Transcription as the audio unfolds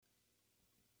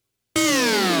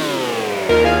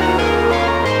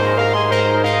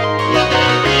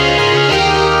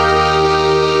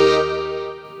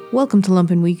Welcome to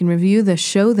Lumpen Week in Review, the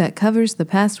show that covers the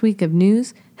past week of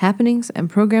news, happenings, and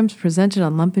programs presented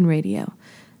on Lumpen Radio.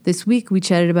 This week we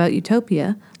chatted about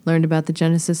Utopia, learned about the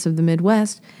genesis of the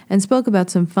Midwest, and spoke about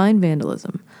some fine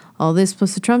vandalism. All this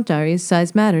plus the Trump Diaries,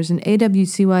 Size Matters, and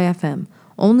AWCY-FM,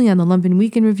 only on the Lumpen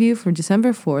Week in Review for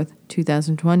December 4th,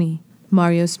 2020.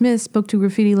 Mario Smith spoke to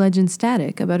graffiti legend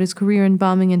Static about his career in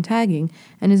bombing and tagging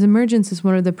and his emergence as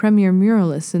one of the premier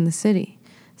muralists in the city.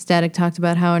 Static talked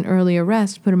about how an early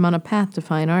arrest put him on a path to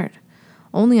fine art.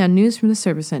 Only on News from the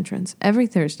Service Entrance, every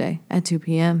Thursday at 2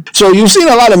 p.m. So you've seen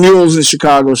a lot of murals in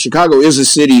Chicago. Chicago is a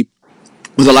city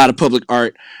with a lot of public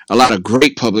art, a lot of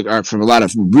great public art from a lot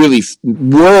of really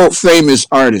world-famous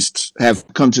artists have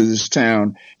come to this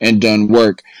town and done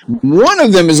work. One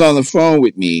of them is on the phone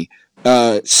with me.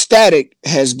 Static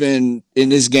has been in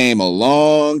this game a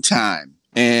long time,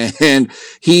 and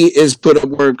he has put up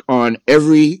work on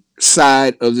every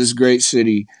side of this great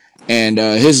city, and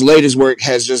his latest work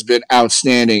has just been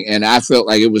outstanding, and I felt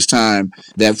like it was time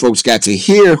that folks got to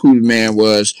hear who the man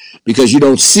was, because you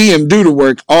don't see him do the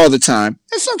work all the time,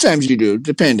 and sometimes you do,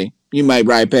 depending. You might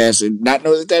ride past and not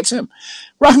know that that's him.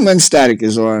 Rahman Static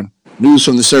is on News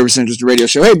from the Service Entrance Radio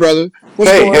Show. Hey, brother,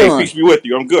 what's going on? Hey, peace be with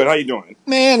you. I'm good. How you doing?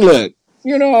 Man, look,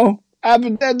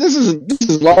 this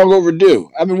is long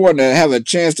overdue. I've been wanting to have a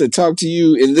chance to talk to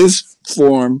you in this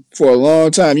form for a long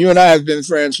time. You and I have been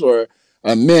friends for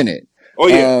a minute. Oh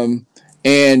yeah.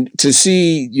 And to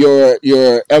see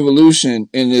your evolution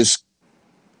in this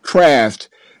craft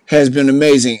has been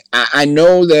amazing. I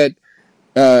know that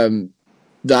the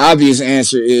obvious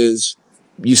answer is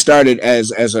you started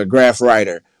as a graph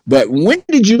writer, but when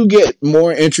did you get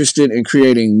more interested in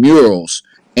creating murals?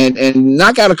 And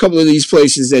knock out a couple of these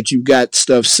places that you've got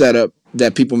stuff set up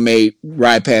that people may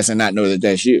ride past and not know that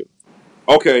that's you.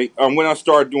 Okay. When I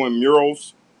started doing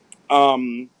murals,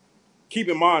 keep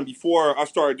in mind, before I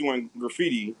started doing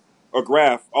graffiti or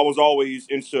graph, I was always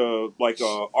into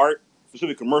art,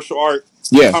 specific commercial art,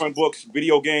 yes, comic books,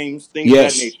 video games, things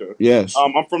yes, of that nature. Yes.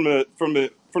 I'm from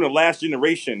the last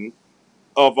generation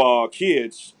of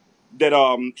kids that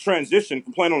transitioned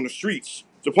from playing on the streets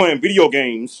to playing video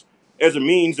games as a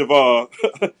means of our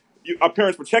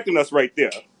parents protecting us right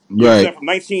there. Right. From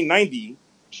 1990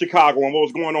 Chicago and what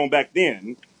was going on back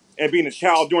then, and being a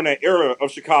child during that era of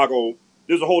Chicago,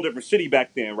 there's a whole different city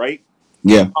back then, right?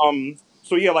 Yeah.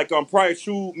 So yeah, prior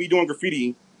to me doing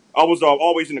graffiti, I was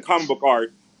always into comic book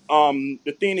art.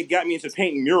 The thing that got me into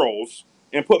painting murals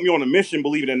and put me on a mission,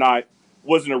 believe it or not,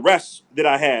 was an arrest that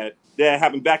I had that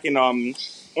happened back in on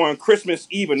Christmas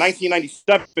Eve of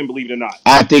 1997, believe it or not.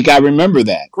 I think I remember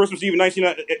that. Christmas Eve of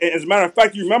 1997. As a matter of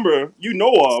fact, you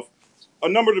know of a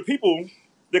number of the people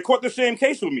that caught the same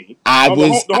case with me.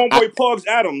 The homeboy Pugs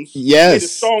Adams made a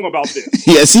song about this.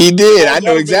 Yes, he did. I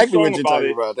know exactly what you're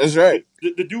talking about. That's right.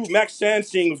 The dude, Max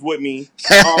Sansing, was with me.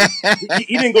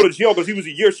 He didn't go to jail because he was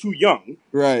a year too young.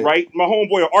 Right? My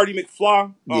homeboy, Artie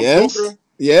McFly, yes. Joker.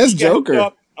 Yes,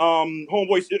 Joker.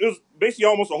 Homeboy, it was basically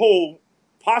almost a whole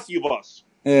posse of us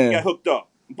got hooked up.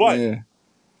 But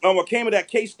what came of that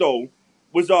case, though,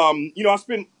 was, I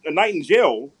spent a night in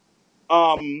jail,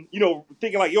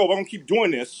 thinking like, yo, if I'm going to keep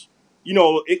doing this,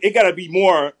 it got to be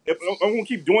more. If I'm going to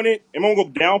keep doing it, and I'm going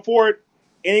to go down for it,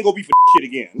 it ain't going to be for shit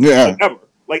again. Yeah. Ever.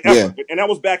 Ever. And that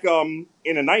was back in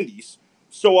the 90s.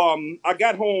 So I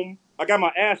got home, I got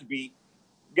my ass beat,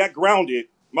 got grounded.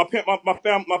 My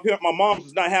mom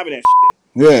was not having that shit.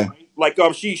 Yeah.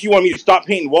 She wanted me to stop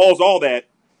painting walls, all that.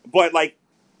 But,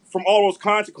 from all those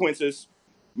consequences,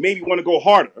 made me want to go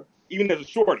harder, even as a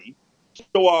shorty.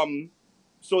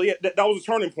 So yeah, that was a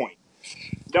turning point.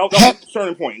 That was a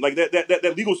turning point.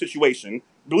 That legal situation.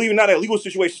 Believe it or not, that legal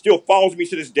situation still follows me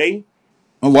to this day.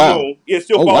 Oh, wow. It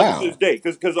still follows me to this day.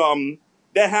 Because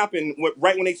that happened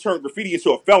right when they turned graffiti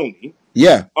into a felony.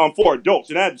 Yeah. For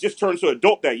adults. And I just turned to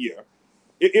adult that year.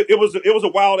 It was a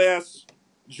wild-ass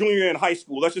junior year in high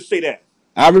school. Let's just say that.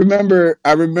 I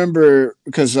remember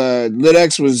because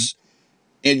Lit-X was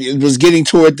getting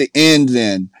toward the end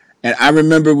then. And I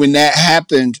remember when that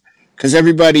happened, because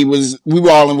we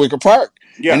were all in Wicker Park.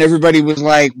 Yeah. And everybody was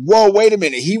like, whoa, wait a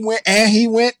minute. He went, and he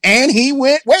went, and he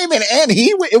went. Wait a minute, and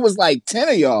he went. It was like 10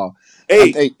 of y'all.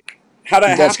 Hey, how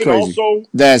that happened crazy. Also?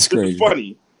 That's crazy. This is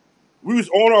funny. We was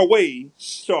on our way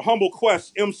to a Humble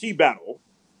Quest MC battle.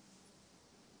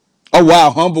 Oh, wow,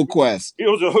 Humble Quest. It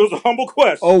was a Humble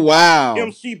Quest. Oh, wow.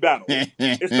 MC battle.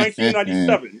 It's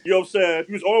 1997. You know what I'm saying?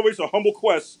 He was always a Humble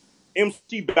Quest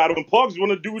MC battle, and Pugs was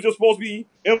one of the dudes just supposed to be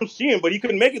MCing, but he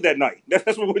couldn't make it that night.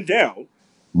 That's what went down.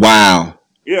 Wow.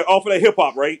 Yeah, all for that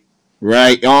hip-hop, right?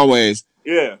 Right, always.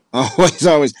 Yeah.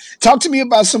 Always. Talk to me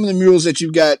about some of the murals that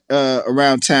you've got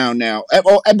around town now.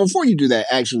 And before you do that,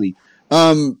 actually,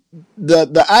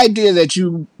 the idea that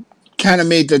you kind of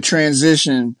made the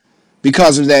transition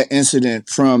because of that incident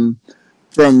from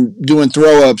doing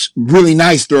throw ups, really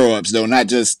nice throw ups though, not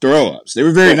just throw ups. They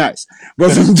were very nice,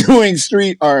 but from doing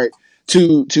street art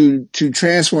to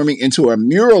transforming into a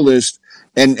muralist,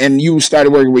 and you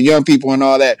started working with young people and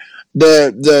all that.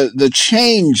 The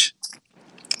change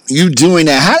you doing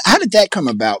that. How did that come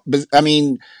about? But I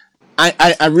mean,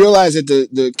 I realized that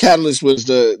the catalyst was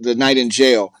the night in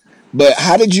jail, but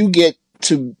how did you get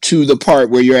to the part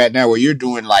where you're at now, where you're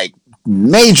doing like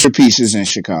major pieces in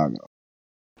Chicago?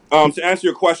 To answer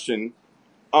your question,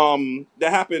 that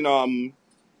happened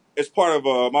as part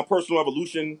of my personal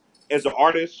evolution as an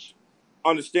artist,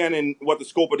 understanding what the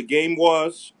scope of the game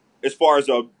was as far as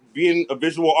being a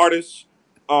visual artist,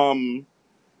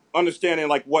 understanding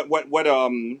like what what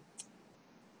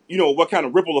kind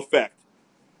of ripple effect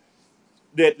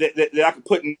that I could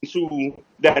put into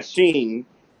that scene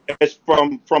as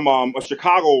from a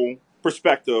Chicago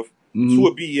perspective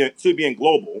to it being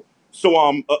global. So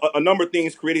a number of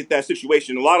things created that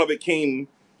situation. A lot of it came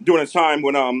during a time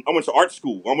when I went to art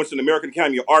school. I went to the American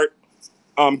Academy of Art,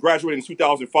 graduated in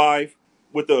 2005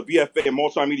 with a BFA in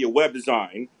multimedia web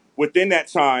design. Within that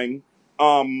time,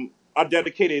 I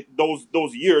dedicated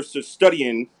those years to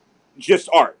studying just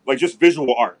art, like just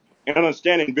visual art, and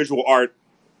understanding visual art,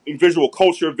 visual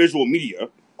culture, visual media,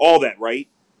 all that, right?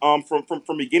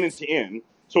 From beginning to end.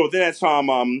 So within that time,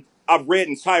 I've read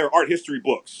entire art history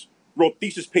books, wrote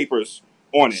thesis papers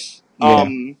on it. Yeah.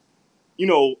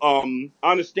 I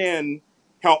understand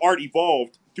how art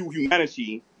evolved through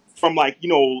humanity from like,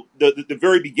 the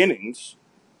very beginnings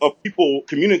of people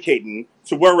communicating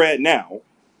to where we're at now.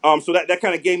 So that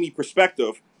kind of gave me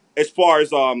perspective as far as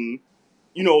the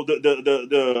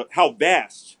how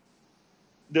vast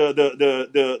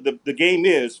the game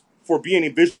is for being a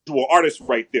visual artist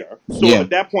right there. So at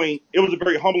that point, it was a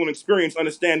very humbling experience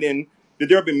understanding that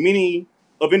there have been many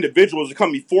of individuals that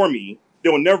come before me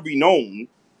that will never be known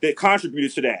that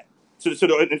contributed to that, to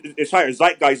the entire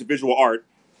zeitgeist of visual art.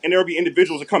 And there will be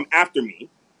individuals that come after me,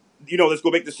 let's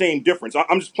go make the same difference.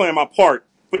 I'm just playing my part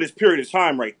for this period of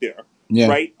time right there. Yeah.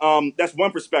 Right? That's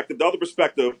one perspective. The other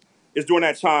perspective is during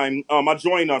that time, I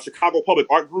joined Chicago Public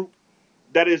Art Group.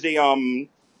 That is a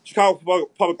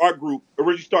Chicago Public Art Group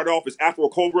originally started off as Afro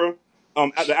Cobra,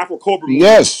 at the Afro Cobra movement.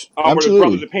 Yes, where the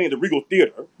brothers are painting the Regal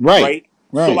Theater. Right.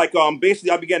 So like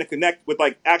basically I began to connect with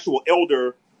like actual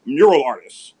elder mural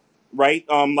artists. Right.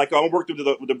 I worked with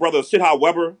the brother Sidha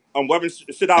Weber,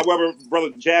 Sidha Weber,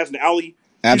 brother Jazz and Ali.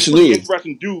 Absolutely. He's a really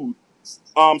interesting dude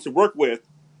to work with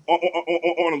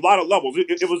on a lot of levels.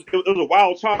 It was a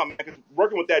wild time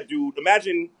working with that dude.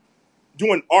 Imagine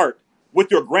doing art with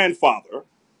your grandfather,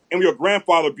 and your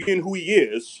grandfather being who he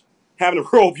is, having the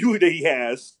worldview that he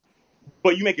has,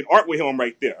 but you making art with him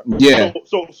right there. Yeah.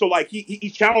 So like he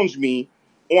challenged me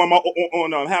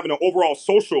on having an overall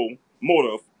social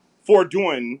motive for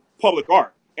doing public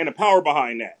art and the power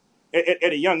behind that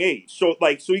at a young age. So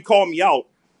he called me out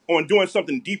on doing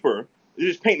something deeper than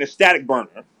just painting a static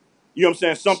burner. You know what I'm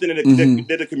saying? Something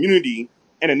that the community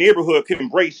and the neighborhood can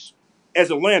embrace as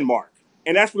a landmark.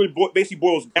 And that's what it basically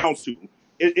boils down to.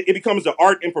 It becomes the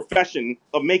art and profession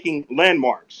of making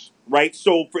landmarks, right?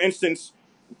 So, for instance,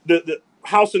 the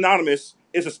House Anonymous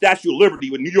is a Statue of Liberty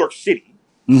with New York City.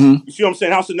 You see what I'm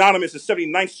saying? House Anonymous is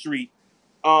 79th Street,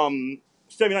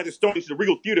 79th and Stone, is the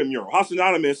Regal Theater mural. House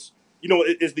Anonymous,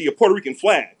 is the Puerto Rican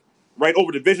flag, right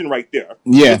over the vision right there.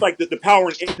 Yeah. It's like the power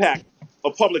and impact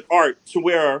of public art to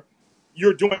where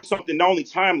you're doing something not only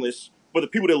timeless, but the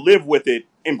people that live with it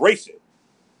embrace it.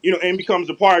 And becomes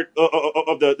a part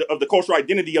of the cultural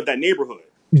identity of that neighborhood.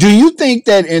 Do you think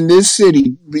that in this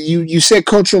city, you said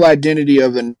cultural identity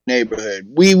of a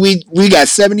neighborhood? We got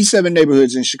 77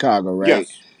 neighborhoods in Chicago, right?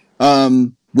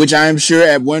 Yes. Which I'm sure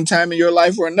at one time in your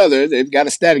life or another, they've got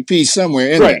a static piece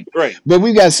somewhere in there. Right. But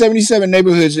we've got 77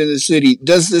 neighborhoods in the city.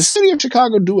 Does the city of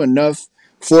Chicago do enough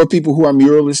for people who are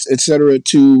muralists, et cetera,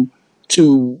 to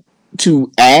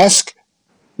ask?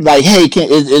 Like, hey,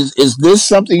 is this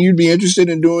something you'd be interested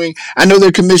in doing? I know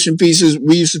they're commission pieces.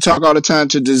 We used to talk all the time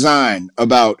to design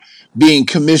about being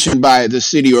commissioned by the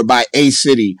city or by a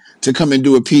city to come and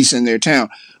do a piece in their town.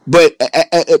 But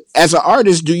as an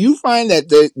artist, do you find that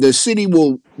the city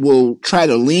will try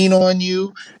to lean on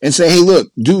you and say, hey,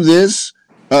 look, do this,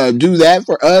 do that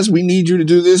for us. We need you to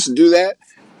do this and do that,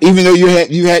 even though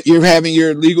you're having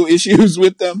your legal issues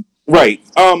with them? Right.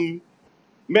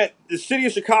 Matt, the city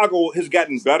of Chicago has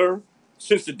gotten better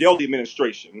since the Daley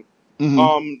administration.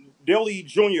 Daley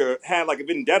Jr. had like a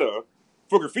vendetta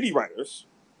for graffiti writers.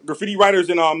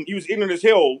 And he was ignorant as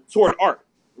hell toward art,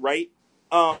 right?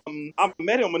 I've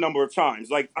met him a number of times.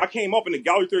 Like, I came up in the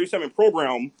Gallery 37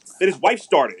 program that his wife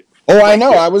started. Oh, I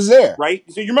know. I was there. Right?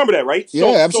 So you remember that, right?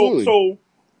 Yeah, absolutely. So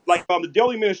the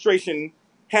Daley administration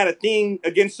had a thing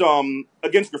against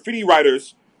graffiti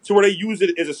writers to where they used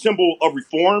it as a symbol of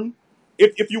reform,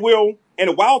 if you will. And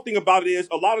the wild thing about it is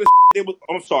a lot of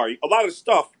the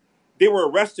stuff they were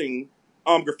arresting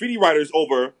graffiti writers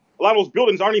over, a lot of those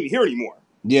buildings aren't even here anymore.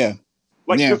 Yeah.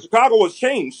 Chicago has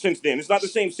changed since then. It's not the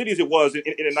same city as it was in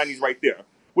the 90s right there,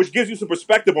 which gives you some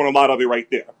perspective on a lot of it right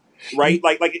there, right?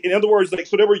 Like in other words,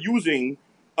 so they were using,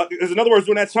 in other words,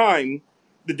 during that time,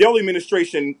 the Daley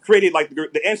administration created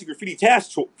the anti-graffiti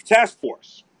task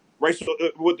force, right? So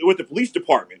with the police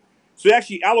department. So they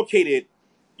actually allocated,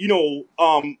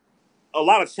 a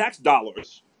lot of tax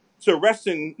dollars to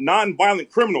arresting non-violent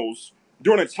criminals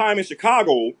during a time in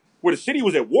Chicago where the city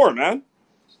was at war, man.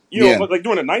 Like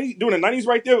during the 90s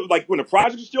right there, like when the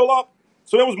project was still up.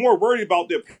 So they was more worried about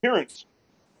the appearance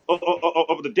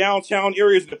of the downtown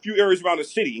areas and a few areas around the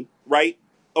city, right?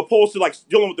 Opposed to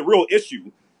dealing with the real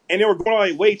issue. And they were going on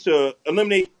a way to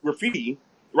eliminate graffiti,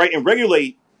 right? And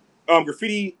regulate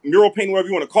graffiti, mural painting, whatever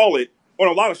you want to call it, on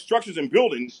a lot of structures and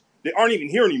buildings that aren't even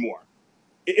here anymore.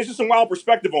 It's just some wild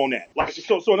perspective on that.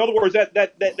 So in other words,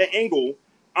 that angle,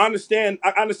 I understand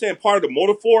part of the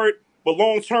motive for it, but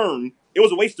long term, it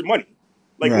was a waste of money.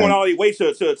 Going out of the way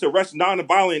to arrest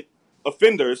non-violent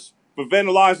offenders for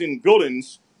vandalizing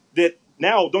buildings that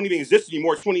now don't even exist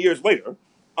anymore 20 years later.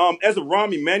 As of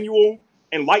Rahm Emanuel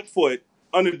and Lightfoot,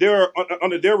 under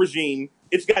their regime,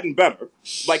 it's gotten better.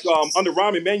 Under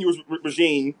Rahm Emanuel's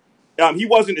regime, he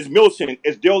wasn't as militant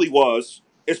as Daley was,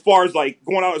 as far as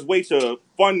going out his way to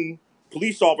fund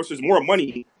police officers more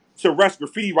money to arrest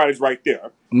graffiti writers right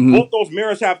there. Mm-hmm. Both those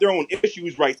mayors have their own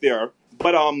issues right there.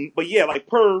 But yeah, but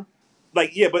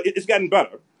it's gotten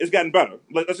better. It's gotten better.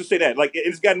 Let's just say that.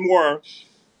 It's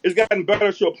gotten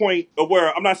better to a point of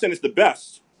where I'm not saying it's the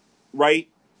best, right?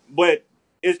 But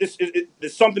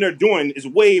it's something they're doing is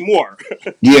way more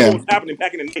than what was happening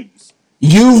back in the 90s.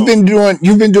 You've been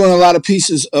doing a lot of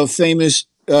pieces of famous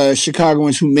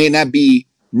Chicagoans who may not be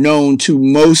known to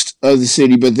most of the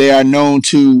city, but they are known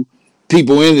to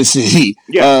people in the city.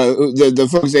 Yeah. The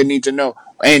folks they need to know.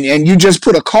 And you just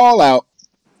put a call out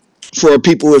for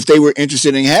people if they were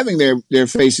interested in having their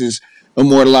faces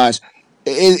immortalized.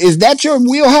 Is that your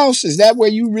wheelhouse? Is that where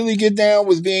you really get down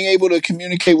with being able to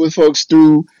communicate with folks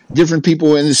through different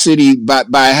people in the city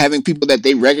by having people that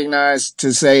they recognize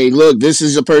to say, look, this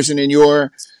is a person in your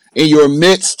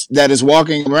midst that is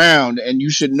walking around and you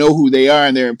should know who they are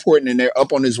and they're important and they're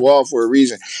up on this wall for a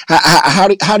reason. How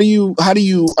do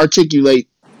you articulate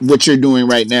what you're doing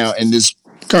right now in this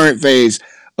current phase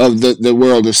of the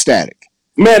world of static?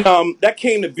 Man, that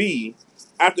came to be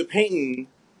after painting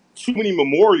too many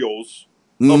memorials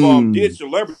of dead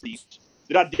celebrities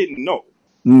that I didn't know.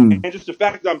 And just the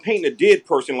fact that I'm painting a dead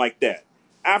person like that.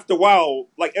 After a while,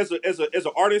 as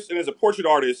an artist and as a portrait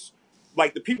artist,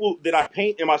 the people that I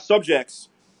paint and my subjects,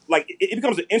 it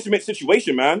becomes an intimate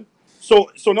situation, man.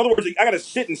 So in other words, I got to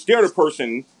sit and stare at a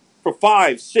person for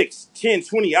 5, 6, 10,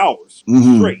 20 hours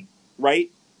straight,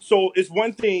 right? So it's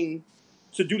one thing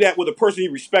to do that with a person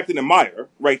you respect and admire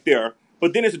right there,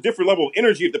 but then it's a different level of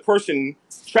energy if the person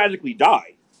tragically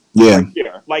died. Yeah. Right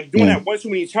there. Doing that one too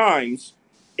many times,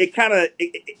 it kind of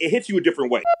it hits you a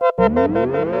different way.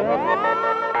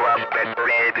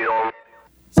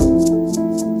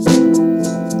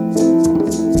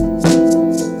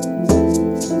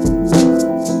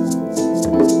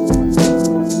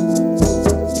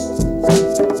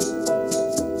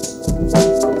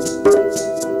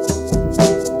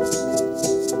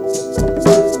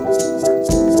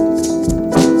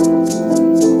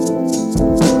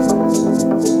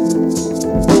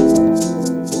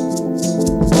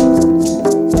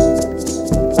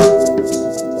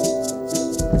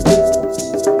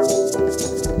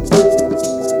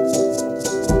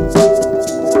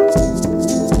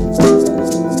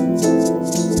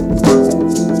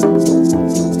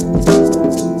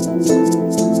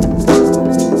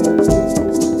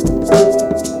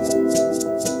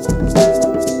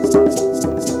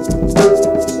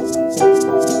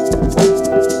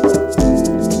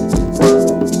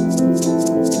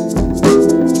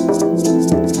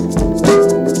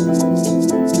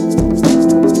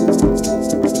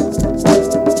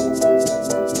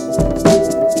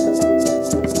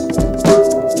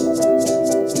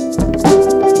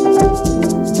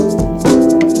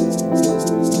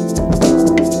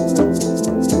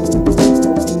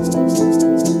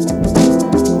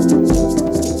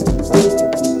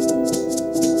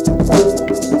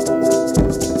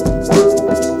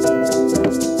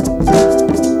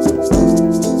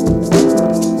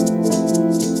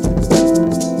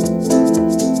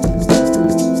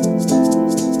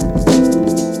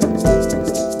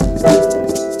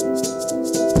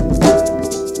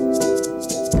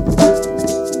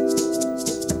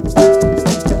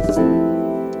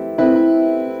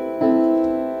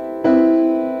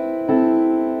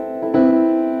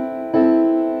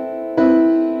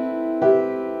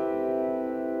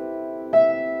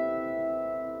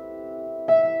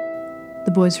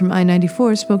 The boys from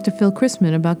I-94 spoke to Phil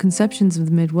Chrisman about conceptions of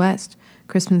the Midwest.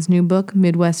 Chrisman's new book,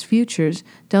 Midwest Futures,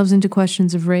 delves into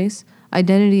questions of race,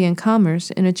 identity, and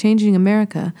commerce in a changing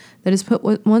America that has put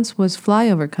what once was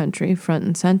flyover country front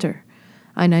and center.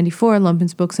 I-94,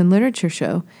 Lumpen's Books and Literature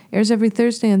Show, airs every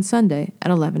Thursday and Sunday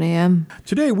at 11 a.m.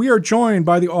 Today, we are joined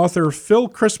by the author Phil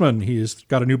Chrisman. He's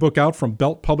got a new book out from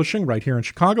Belt Publishing right here in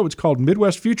Chicago. It's called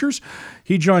Midwest Futures.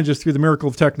 He joins us through the miracle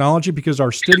of technology because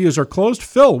our studios are closed.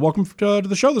 Phil, welcome to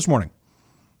the show this morning.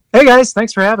 Hey, guys.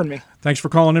 Thanks for having me. Thanks for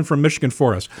calling in from Michigan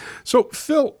for us. So,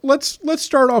 Phil, let's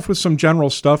start off with some general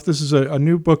stuff. This is a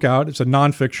new book out. It's a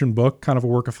nonfiction book, kind of a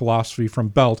work of philosophy from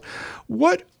Belt.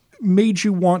 What made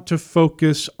you want to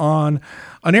focus on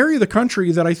an area of the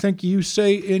country that I think you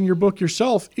say in your book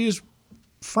yourself is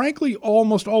frankly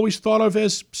almost always thought of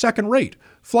as second-rate,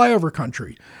 flyover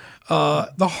country,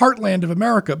 the heartland of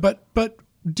America, but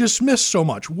dismissed so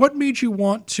much? What made you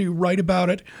want to write about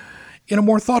it in a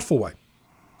more thoughtful way?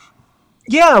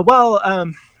 Yeah, well,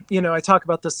 I talk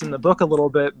about this in the book a little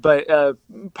bit, but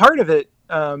part of it,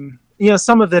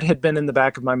 some of it had been in the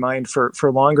back of my mind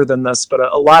for longer than this, but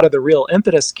a lot of the real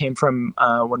impetus came from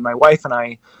when my wife and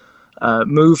I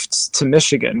moved to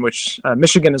Michigan, which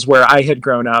Michigan is where I had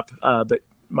grown up, but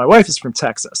my wife is from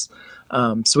Texas.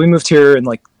 So we moved here in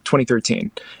like 2013,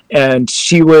 and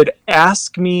she would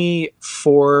ask me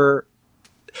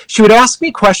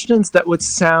questions that would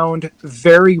sound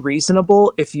very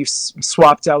reasonable if you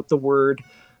swapped out the word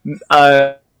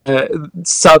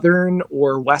Southern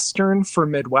or Western for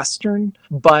Midwestern,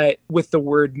 but with the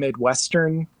word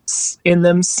Midwestern in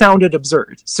them sounded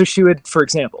absurd. So she would, for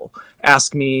example,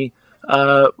 ask me,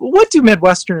 what do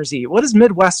Midwesterners eat? What is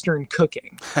Midwestern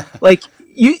cooking? Like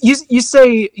you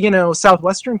say,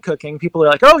 Southwestern cooking, people are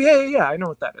like, oh yeah, I know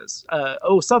what that is.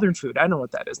 Southern food, I know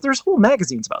what that is. There's whole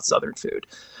magazines about Southern food.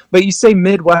 But you say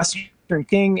Midwestern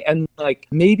king, and like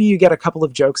maybe you get a couple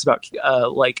of jokes about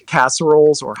like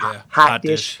casseroles or hot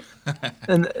dish.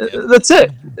 And that's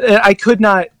it. I could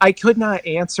not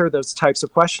answer those types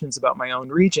of questions about my own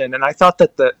region, and I thought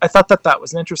that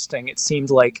was interesting. It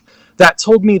seemed like that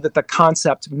told me that the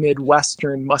concept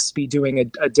Midwestern must be doing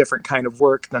a different kind of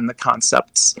work than the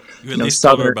concepts. You at least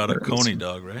told her about a coney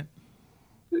dog, right?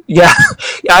 Yeah,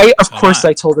 I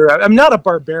told her I'm not a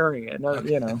barbarian. I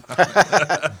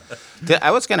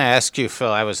was going to ask you,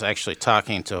 Phil. I was actually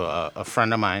talking to a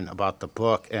friend of mine about the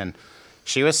book, and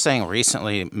she was saying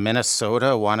recently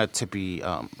Minnesota wanted to be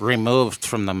removed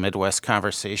from the Midwest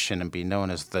conversation and be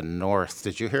known as the North.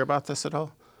 Did you hear about this at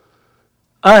all?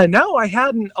 No, I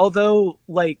hadn't. Although,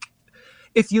 like,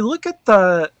 if you look at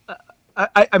the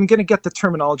I'm going to get the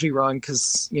terminology wrong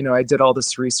because, I did all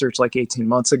this research like 18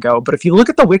 months ago. But if you look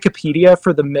at the Wikipedia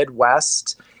for the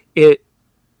Midwest, they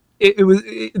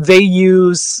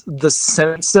use the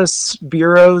Census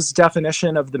Bureau's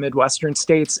definition of the Midwestern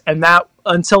states. And that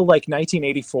until like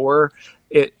 1984,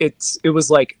 it was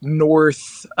like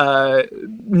north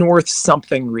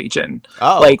something region.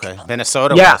 Oh, like, okay.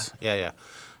 Minnesota was. Yeah.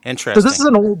 Interesting. So this is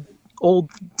an old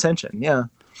tension. Yeah.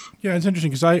 Yeah, it's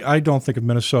interesting because I don't think of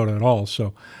Minnesota at all,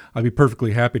 so I'd be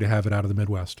perfectly happy to have it out of the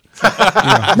Midwest.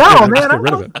 I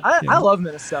love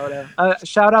Minnesota.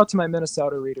 Shout out to my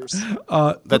Minnesota readers.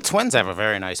 The Twins have a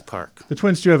very nice park. The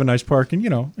Twins do have a nice park, and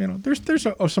there's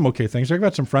some okay things. I've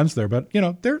got some friends there, but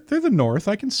they're the North.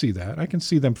 I can see that. I can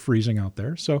see them freezing out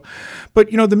there. So, but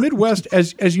the Midwest,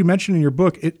 as you mentioned in your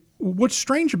book, what's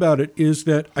strange about it is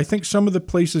that I think some of the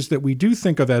places that we do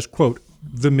think of as, quote,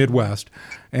 the Midwest,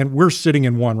 and we're sitting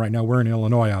in one right now. We're in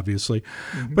Illinois, obviously.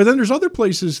 Mm-hmm. But then there's other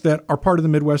places that are part of the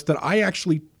Midwest that I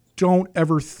actually don't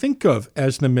ever think of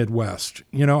as the Midwest.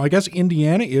 I guess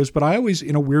Indiana is, but I always,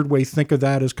 in a weird way, think of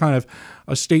that as kind of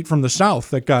a state from the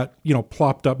South that got,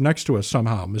 plopped up next to us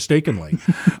somehow, mistakenly.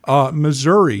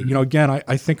 Missouri, again,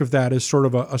 I think of that as sort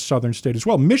of a Southern state as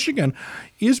well. Michigan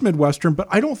is Midwestern, but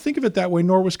I don't think of it that way,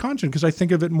 nor Wisconsin, because I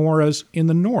think of it more as in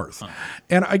the North. Huh.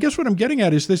 And I guess what I'm getting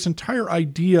at is this entire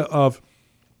idea of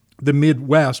the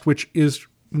Midwest, which is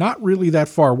not really that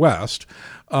far west.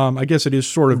 I guess it is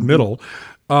sort of middle.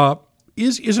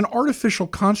 Is an artificial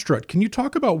construct. Can you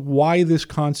talk about why this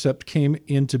concept came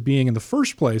into being in the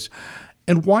first place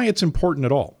and why it's important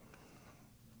at all?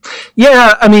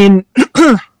 Yeah, I mean,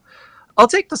 I'll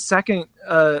take the second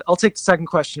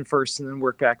question first and then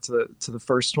work back to the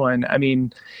first one. I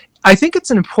mean, I think it's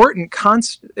an important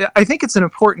concept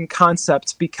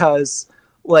because,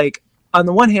 like, on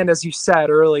the one hand, as you said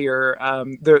earlier,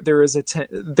 there is a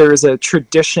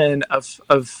tradition of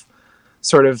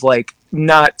sort of like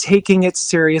not taking it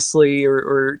seriously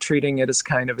or treating it as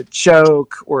kind of a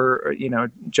joke or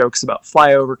jokes about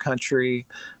flyover country,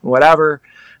 whatever.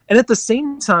 And at the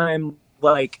same time,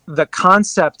 like the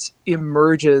concept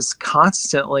emerges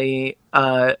constantly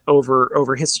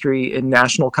over history in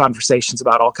national conversations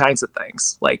about all kinds of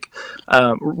things. Like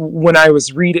when I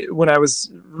was reading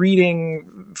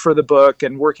for the book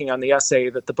and working on the essay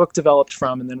that the book developed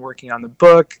from, and then working on the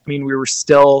book, I mean, we were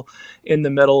still in the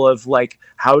middle of like,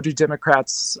 how do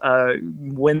Democrats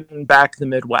win back the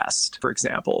Midwest, for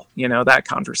example? You know, that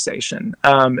conversation.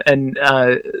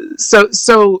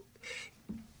 So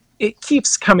it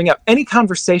keeps coming up. Any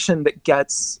conversation that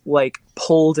gets like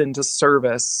pulled into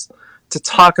service to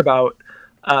talk about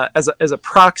as a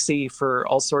proxy for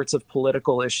all sorts of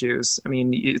political issues, I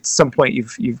mean, at some point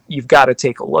you've got to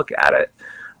take a look at it.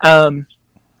 And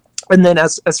then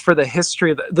as for the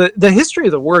history, the history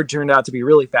of the word turned out to be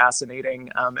really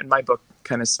fascinating. And my book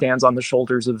kind of stands on the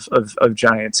shoulders of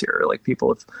giants here, like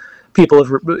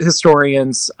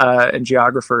historians and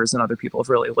geographers and other people have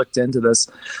really looked into this.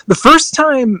 The first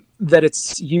time that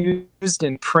it's used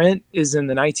in print is in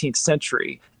the 19th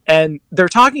century, and they're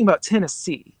talking about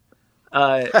Tennessee.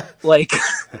 Like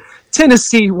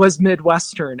Tennessee was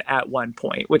Midwestern at one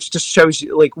point, which just shows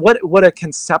you like what a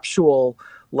conceptual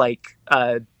like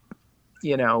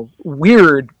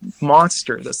weird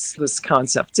monster this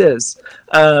concept is.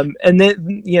 And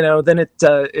then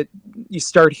it you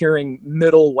start hearing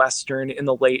Middle Western in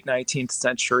the late 19th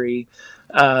century,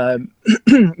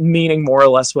 meaning more or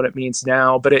less what it means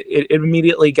now, but it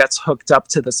immediately gets hooked up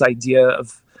to this idea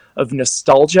of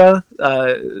nostalgia,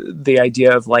 the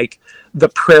idea of like the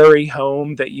prairie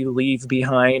home that you leave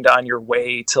behind on your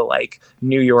way to like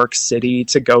New York City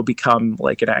to go become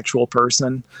like an actual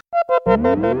person.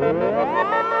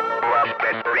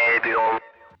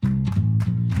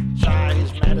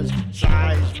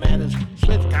 Size matters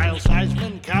with Kyle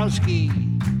Size-Minkowski.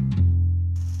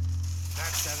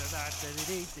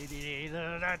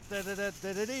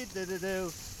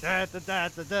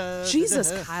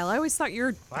 Jesus, Kyle, I always thought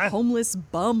your homeless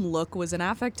bum look was an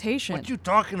affectation. What you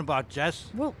talking about, Jess?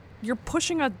 Well, you're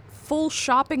pushing a full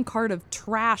shopping cart of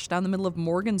trash down the middle of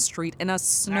Morgan Street in a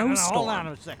snowstorm. Hold on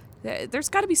a second. There's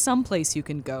got to be some place you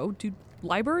can go. Do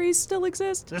libraries still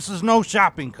exist? This is no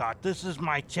shopping cart. This is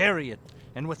my chariot.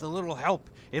 And with a little help,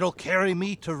 it'll carry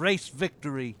me to race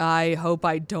victory. I hope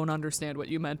I don't understand what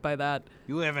you meant by that.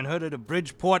 You haven't heard of the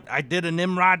Bridgeport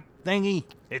Iditarod thingy?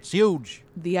 It's huge.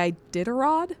 The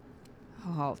Iditarod?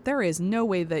 Oh, there is no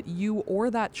way that you or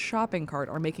that shopping cart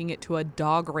are making it to a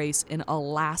dog race in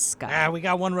Alaska. We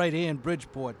got one right here in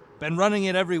Bridgeport. Been running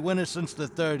it every winter since the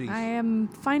 30s. I am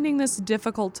finding this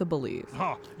difficult to believe.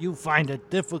 Oh, you find it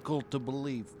difficult to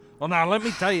believe. Well, now, let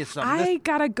me tell you something. I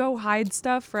gotta go hide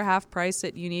stuff for half price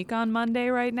at Unique on Monday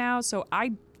right now, so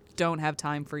I don't have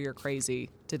time for your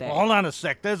crazy today. Well, hold on a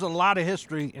sec. There's a lot of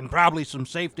history and probably some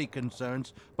safety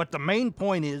concerns, but the main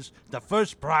point is the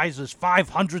first prize is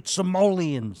 500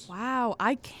 simoleons. Wow,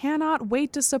 I cannot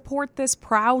wait to support this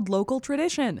proud local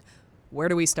tradition. Where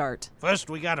do we start? First,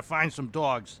 we gotta find some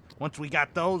dogs. Once we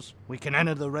got those, we can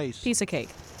enter the race. Piece of cake.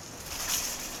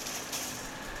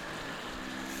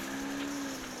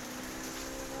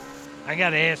 I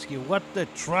gotta ask you, what the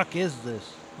truck is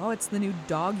this? Oh, it's the new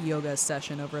dog yoga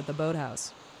session over at the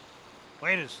Boathouse.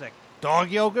 Wait a sec. Dog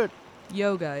yogurt?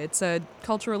 Yoga. It's a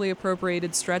culturally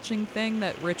appropriated stretching thing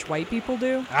that rich white people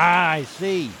do. Ah, I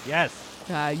see. Yes.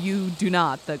 You do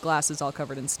not. The glass is all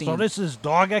covered in steam. So this is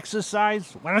dog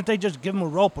exercise? Why don't they just give them a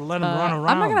rope and let them run around?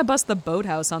 I'm not going to bust the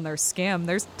Boathouse on their scam.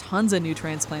 There's tons of new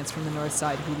transplants from the north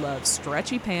side who love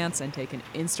stretchy pants and taking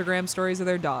Instagram stories of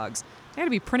their dogs. They got to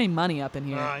be printing money up in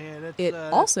here. It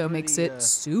also makes it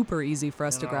super easy for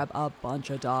us to grab a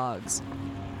bunch of dogs.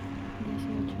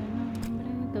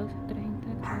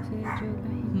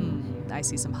 I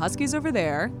see some huskies over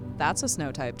there. That's a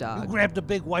snow-type dog. You grab the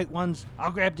big white ones. I'll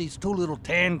grab these two little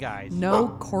tan guys.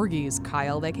 No corgis,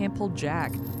 Kyle. They can't pull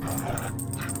jack.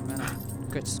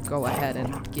 Just go ahead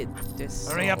and get this.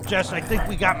 Hurry up, Jess. I think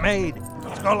we got made.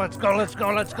 Let's go, let's go, let's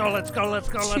go, let's go, let's go, let's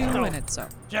go, let's go. 2 minutes, so.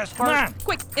 Jess, come on.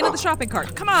 Quick, into the shopping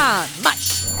cart. Come on,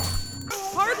 mush.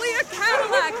 Hardly a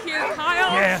Cadillac here,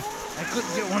 Kyle. Yeah, I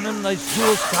couldn't get one of them nice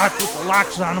jewel carts with the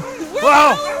locks on them. Where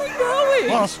are we going?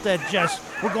 Halstead, Jess.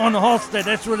 We're going to Halstead.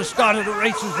 That's where the start of the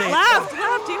race is at. Left. You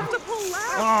have to pull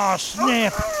left. Oh,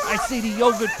 snap. I see the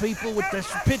yogurt people with their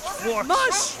pitchforks.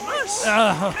 Mush.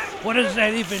 What does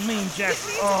that even mean,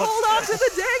 Jess? Hold on to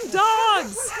the dang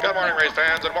dogs. Good morning, race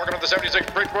fans, and welcome to the 76th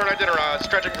Bridgeport Iditarod,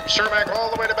 stretching from Cermak all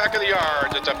the way to back of the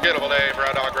yards. It's a beautiful day for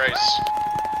a dog race.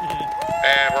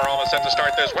 And we're almost set to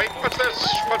start this. Wait, what's this?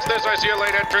 I see a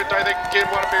late entrant, I think, in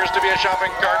what appears to be a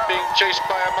shopping cart being chased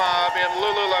by a mob in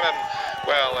Lululemon.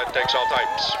 Well, it takes all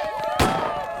types.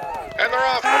 And they're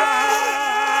off.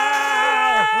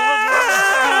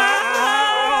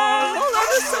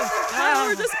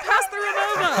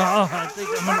 Oh, I think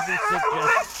I'm gonna be sick,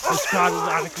 Jess. This crowd is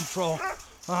out of control.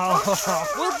 Well,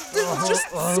 just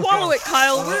swallow it,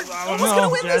 Kyle. We're almost gonna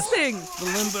win this thing.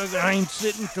 The Limburger ain't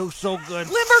sitting too so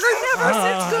good. Limburger never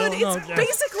sits good. It's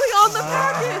basically on the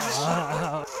package.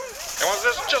 And was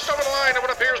this just over the line of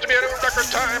what appears to be a new record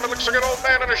time? It looks like an old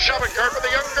man in a shopping cart with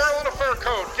a young girl in a fur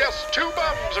coat. Yes, 2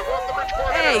 bums have won the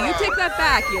Bridgeport. Hey, you take that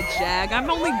back, you jag. I'm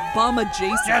only bum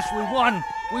adjacent. Yes, we won.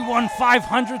 We won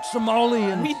 500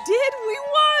 simoleons. We did. We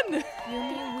won. You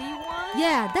mean we won?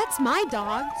 Yeah, that's my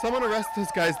dog. Someone arrest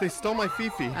those guys. They stole my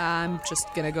Fifi. I'm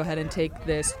just gonna go ahead and take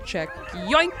this check.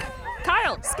 Yoink!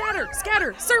 Kyle, scatter,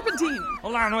 serpentine.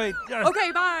 Hold on, wait.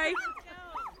 Okay, bye.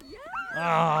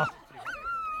 Oh,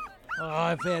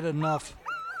 I've had enough.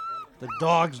 The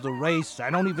dogs, the race. I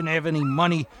don't even have any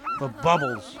money for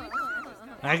bubbles.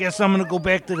 I guess I'm gonna go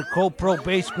back to the co-pro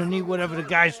basement and eat whatever the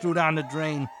guys threw down the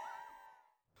drain.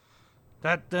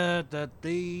 Let's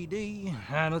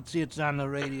see, it's on the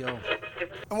radio.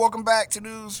 And welcome back to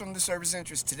News from the Service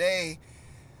Interest. Today,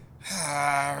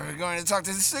 we're going to talk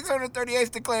to the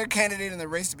 638th declared candidate in the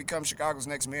race to become Chicago's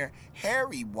next mayor,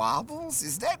 Harry Wobbles.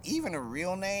 Is that even a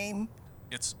real name?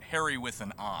 It's Harry with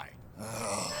an I.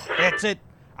 That's it.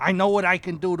 I know what I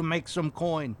can do to make some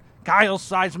coin. Kyle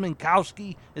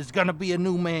Seismankowski is going to be a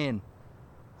new man.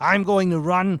 I'm going to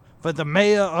run for the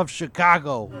mayor of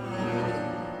Chicago.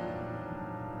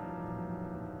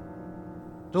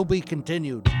 To be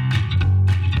continued.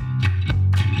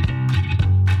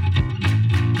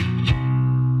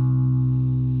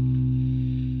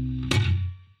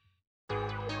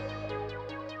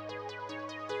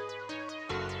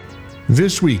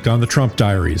 This week on the Trump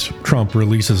Diaries, Trump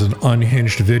releases an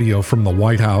unhinged video from the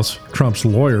White House. Trump's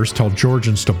lawyers tell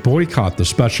Georgians to boycott the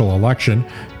special election.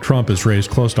 Trump has raised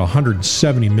close to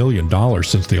 $170 million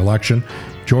since the election.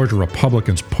 Georgia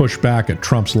Republicans push back at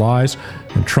Trump's lies,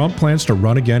 and Trump plans to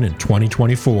run again in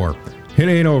 2024. It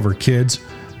ain't over, kids.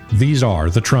 These are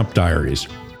the Trump Diaries.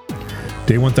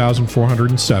 Day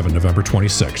 1407, November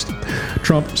 26th.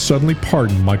 Trump suddenly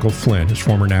pardoned Michael Flynn, his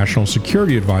former national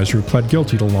security advisor who pled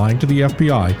guilty to lying to the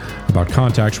FBI about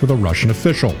contacts with a Russian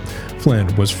official.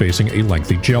 Flynn was facing a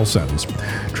lengthy jail sentence.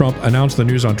 Trump announced the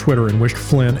news on Twitter and wished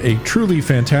Flynn a truly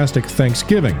fantastic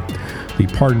Thanksgiving. The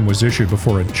pardon was issued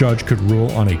before a judge could rule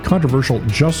on a controversial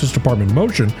Justice Department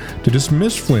motion to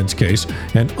dismiss Flynn's case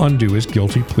and undo his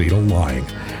guilty plea to lying.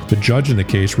 The judge in the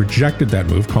case rejected that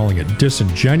move, calling it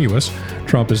disingenuous.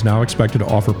 Trump is now expected to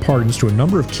offer pardons to a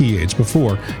number of key aides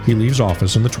before he leaves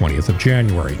office on the 20th of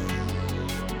January.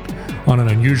 On an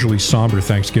unusually somber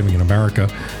Thanksgiving in America,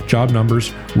 job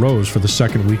numbers rose for the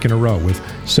second week in a row, with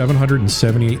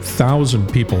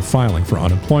 778,000 people filing for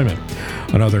unemployment.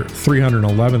 Another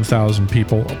 311,000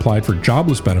 people applied for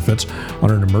jobless benefits on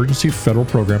an emergency federal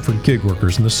program for gig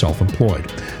workers and the self-employed.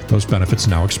 Those benefits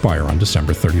now expire on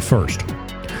December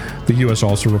 31st. The U.S.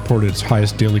 also reported its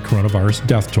highest daily coronavirus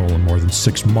death toll in more than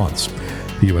 6 months.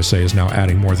 The USA is now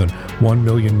adding more than 1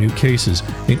 million new cases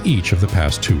in each of the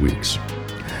past 2 weeks.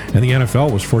 And the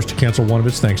NFL was forced to cancel one of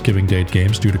its Thanksgiving Day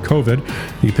games due to COVID.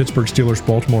 The Pittsburgh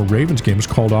Steelers-Baltimore Ravens game was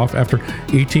called off after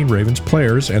 18 Ravens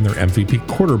players and their MVP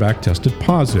quarterback tested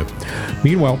positive.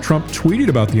 Meanwhile, Trump tweeted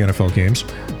about the NFL games,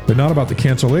 but not about the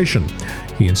cancellation.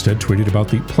 He instead tweeted about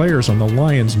the players on the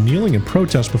Lions kneeling in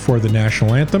protest before the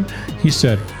national anthem. He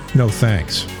said, "No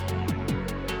thanks."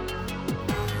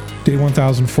 Day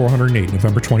 1408,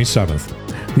 November 27th.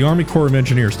 The Army Corps of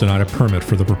Engineers denied a permit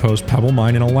for the proposed Pebble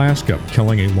Mine in Alaska,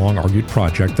 killing a long-argued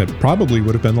project that probably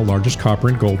would have been the largest copper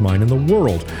and gold mine in the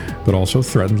world, but also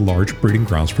threatened large breeding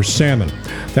grounds for salmon.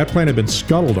 That plan had been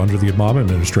scuttled under the Obama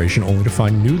administration, only to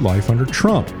find new life under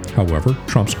Trump. However,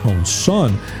 Trump's own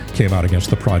son came out against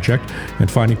the project,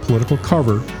 and finding political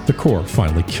cover, the Corps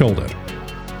finally killed it.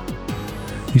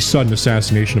 The sudden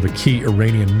assassination of a key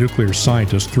Iranian nuclear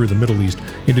scientist threw the Middle East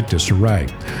into disarray.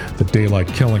 The daylight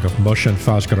killing of Mohsen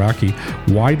Fakhrizadeh,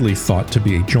 widely thought to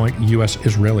be a joint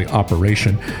U.S.-Israeli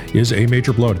operation, is a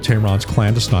major blow to Tehran's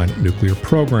clandestine nuclear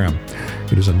program.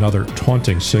 It is another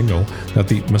taunting signal that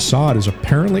the Mossad is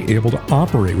apparently able to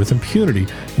operate with impunity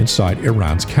inside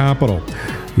Iran's capital.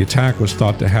 The attack was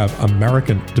thought to have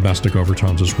American domestic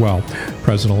overtones as well.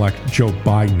 President-elect Joe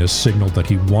Biden has signaled that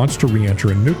he wants to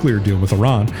re-enter a nuclear deal with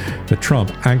Iran that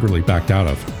Trump angrily backed out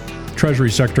of.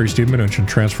 Treasury Secretary Steve Mnuchin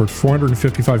transferred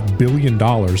 $455 billion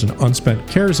in unspent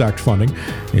CARES Act funding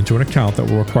into an account that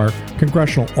will require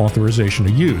congressional authorization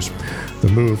to use. The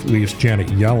move leaves Janet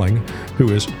Yellen,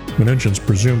 who is Mnuchin's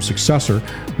presumed successor,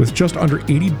 with just under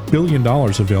 $80 billion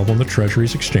available in the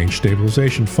Treasury's Exchange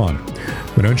Stabilization Fund.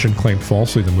 Mnuchin claimed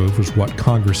falsely the move was what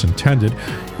Congress intended.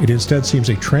 It instead seems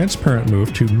a transparent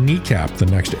move to kneecap the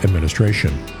next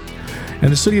administration.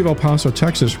 And the city of El Paso,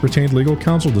 Texas, retained legal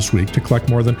counsel this week to collect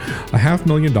more than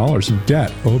 $500,000 in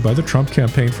debt owed by the Trump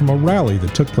campaign from a rally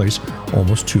that took place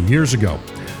almost 2 years ago.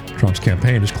 Trump's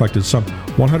campaign has collected some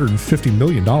 $150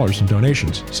 million in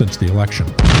donations since the election.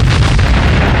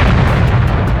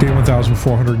 Day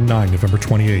 1409, November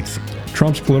 28th.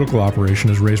 Trump's political operation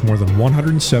has raised more than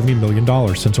 $170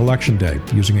 million since Election Day,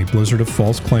 using a blizzard of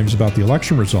false claims about the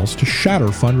election results to shatter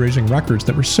fundraising records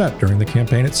that were set during the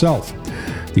campaign itself.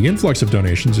 The influx of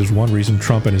donations is one reason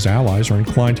Trump and his allies are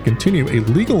inclined to continue a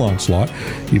legal onslaught,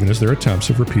 even as their attempts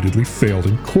have repeatedly failed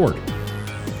in court.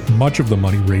 Much of the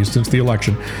money raised since the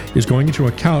election is going into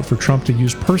account for Trump to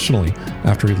use personally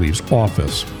after he leaves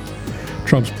office.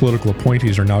 Trump's political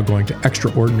appointees are now going to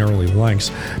extraordinarily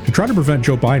lengths to try to prevent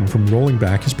Joe Biden from rolling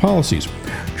back his policies.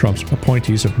 Trump's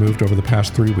appointees have moved over the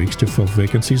past 3 weeks to fill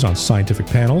vacancies on scientific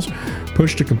panels,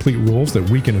 pushed to complete rules that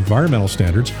weaken environmental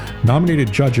standards,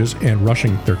 nominated judges, and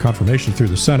rushing their confirmation through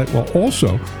the Senate, while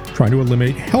also trying to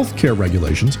eliminate health care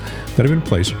regulations that have been in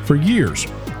place for years.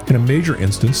 In a major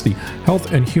instance, the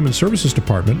Health and Human Services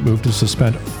Department moved to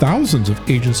suspend thousands of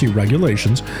agency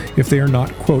regulations if they are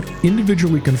not, quote,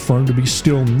 individually confirmed to be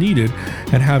still needed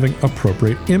and having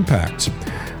appropriate impacts.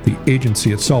 The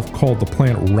agency itself called the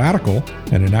plan radical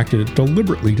and enacted it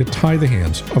deliberately to tie the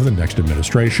hands of the next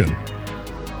administration.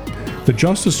 The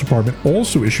Justice Department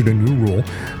also issued a new rule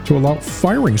to allow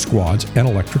firing squads and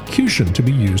electrocution to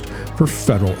be used for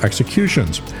federal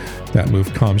executions. That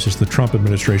move comes as the Trump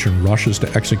administration rushes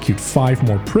to execute 5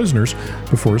 more prisoners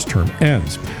before his term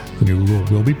ends. The new rule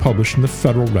will be published in the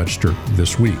Federal Register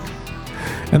this week.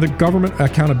 And the Government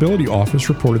Accountability Office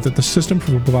reported that the system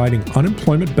for providing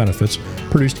unemployment benefits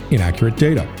produced inaccurate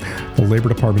data. The Labor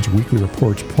Department's weekly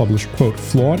reports published, quote,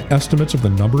 flawed estimates of the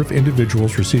number of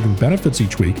individuals receiving benefits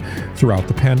each week throughout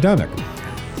the pandemic.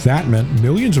 That meant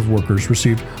millions of workers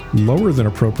received lower than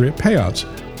appropriate payouts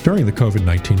during the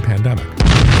COVID-19 pandemic.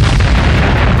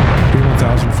 Day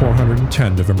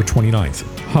 1410, November 29th.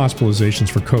 Hospitalizations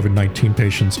for COVID-19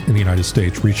 patients in the United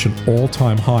States reached an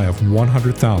all-time high of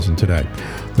 100,000 today.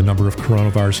 The number of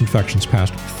coronavirus infections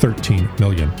passed 13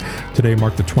 million. Today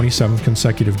marked the 27th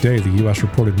consecutive day the U.S.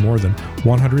 reported more than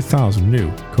 100,000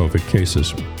 new COVID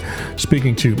cases.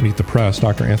 Speaking to Meet the Press,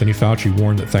 Dr. Anthony Fauci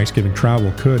warned that Thanksgiving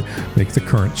travel could make the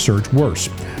current surge worse.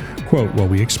 Quote, what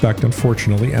we expect,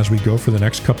 unfortunately, as we go for the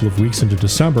next couple of weeks into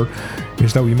December,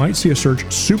 is that we might see a surge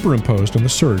superimposed on the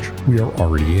surge we are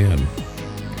already in.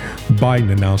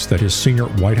 Biden announced that his senior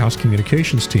White House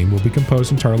communications team will be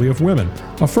composed entirely of women,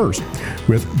 a first,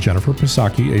 with Jennifer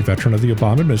Psaki, a veteran of the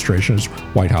Obama administration, as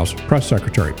White House press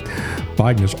secretary.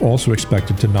 Biden is also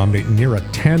expected to nominate Neera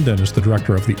Tanden as the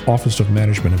director of the Office of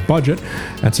Management and Budget,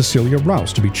 and Cecilia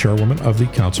Rouse to be chairwoman of the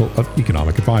Council of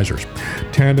Economic Advisors.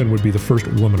 Tanden would be the first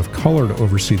woman of color to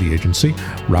oversee the agency.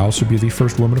 Rouse would be the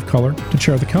first woman of color to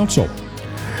chair the council.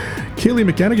 Kayleigh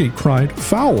McEnany cried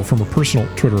foul from a personal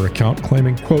Twitter account,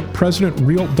 claiming, quote, President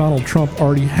real Donald Trump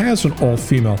already has an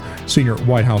all-female senior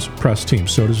White House press team.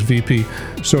 So does VP,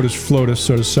 so does FLOTUS,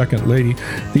 so does Second Lady.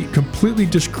 The completely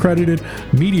discredited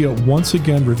media once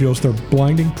again reveals their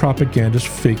blinding propagandist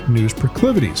fake news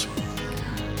proclivities.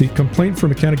 The complaint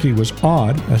from McEnany was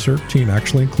odd, as her team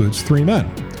actually includes 3 men.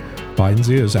 Biden's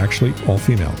is actually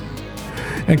all-female.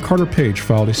 And Carter Page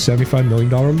filed a $75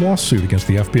 million lawsuit against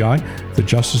the FBI, the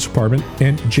Justice Department,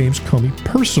 and James Comey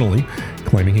personally,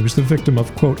 claiming he was the victim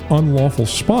of, quote, unlawful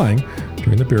spying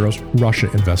during the Bureau's Russia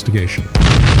investigation.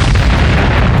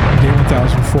 Day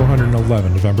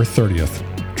 1411, November 30th.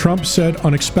 Trump said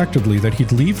unexpectedly that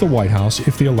he'd leave the White House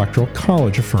if the Electoral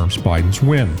College affirms Biden's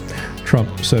win.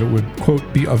 Trump said it would,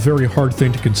 quote, be a very hard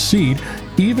thing to concede,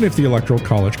 even if the Electoral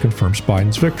College confirms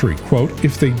Biden's victory. Quote,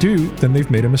 if they do, then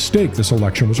they've made a mistake. This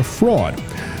election was a fraud.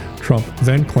 Trump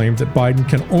then claimed that Biden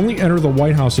can only enter the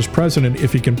White House as president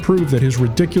if he can prove that his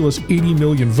ridiculous 80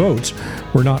 million votes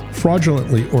were not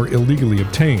fraudulently or illegally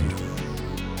obtained.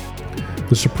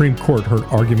 The Supreme Court heard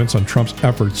arguments on Trump's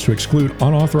efforts to exclude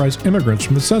unauthorized immigrants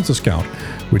from the census count,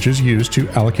 which is used to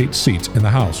allocate seats in the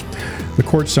House. The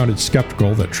court sounded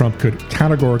skeptical that Trump could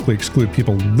categorically exclude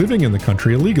people living in the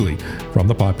country illegally from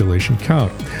the population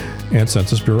count. And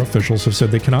Census Bureau officials have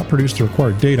said they cannot produce the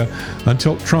required data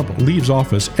until Trump leaves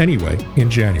office anyway in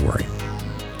January.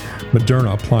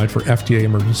 Moderna applied for FDA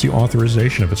emergency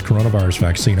authorization of its coronavirus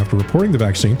vaccine after reporting the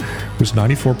vaccine was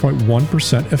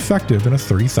 94.1% effective in a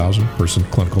 30,000-person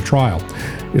clinical trial.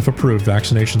 If approved,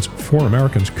 vaccinations for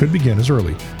Americans could begin as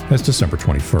early as December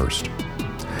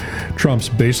 21st. Trump's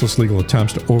baseless legal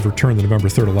attempts to overturn the November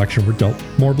 3rd election were dealt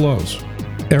more blows.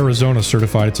 Arizona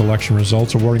certified its election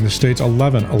results, awarding the state's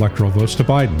 11 electoral votes to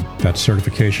Biden. That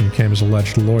certification came as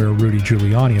alleged lawyer Rudy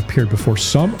Giuliani appeared before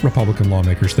some Republican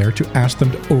lawmakers there to ask them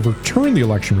to overturn the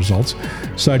election results,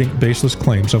 citing baseless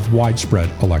claims of widespread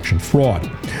election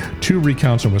fraud. 2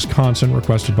 recounts in Wisconsin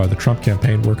requested by the Trump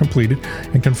campaign were completed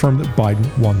and confirmed that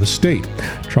Biden won the state.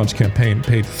 Trump's campaign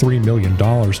paid $3 million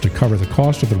to cover the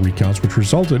cost of the recounts, which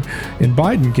resulted in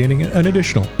Biden gaining an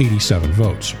additional 87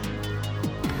 votes.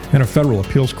 And a federal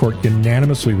appeals court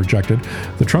unanimously rejected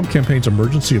the Trump campaign's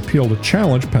emergency appeal to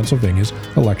challenge Pennsylvania's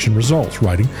election results,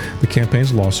 writing, "The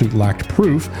campaign's lawsuit lacked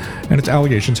proof and its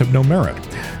allegations have no merit."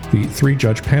 The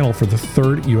 3-judge panel for the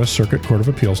 3rd U.S. Circuit Court of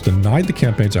Appeals denied the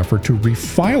campaign's effort to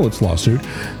refile its lawsuit,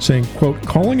 saying, quote,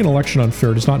 "Calling an election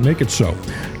unfair does not make it so.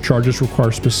 Charges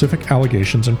require specific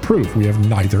allegations and proof. We have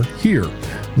neither here.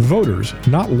 Voters,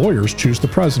 not lawyers, choose the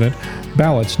president.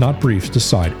 Ballots, not briefs,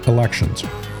 decide elections."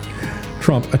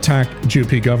 Trump attacked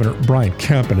GOP Governor Brian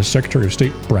Kemp and his Secretary of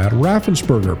State Brad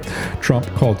Raffensperger. Trump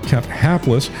called Kemp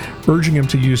hapless, urging him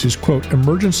to use his, quote,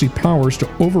 "emergency powers to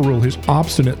overrule his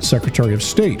obstinate Secretary of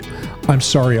State. I'm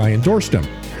sorry I endorsed him."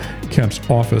 Kemp's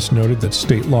office noted that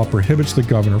state law prohibits the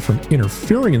governor from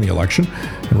interfering in the election,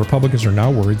 and Republicans are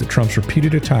now worried that Trump's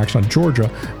repeated attacks on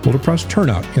Georgia will depress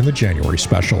turnout in the January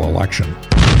special election.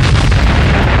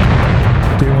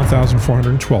 Day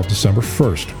 1412, December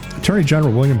 1st. Attorney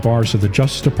General William Barr said the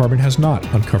Justice Department has not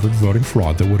uncovered voting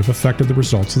fraud that would have affected the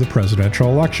results of the presidential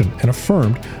election and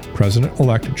affirmed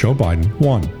President-elect Joe Biden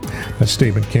won. That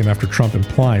statement came after Trump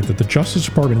implied that the Justice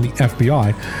Department and the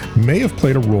FBI may have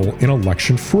played a role in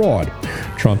election fraud.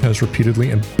 Trump has repeatedly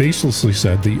and baselessly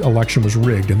said the election was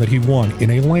rigged and that he won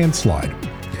in a landslide.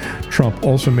 Trump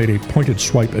also made a pointed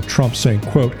swipe at Trump, saying,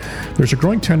 quote, "There's a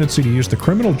growing tendency to use the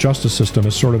criminal justice system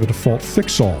as sort of a default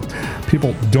fix-all.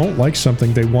 People don't like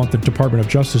something, they want the Department of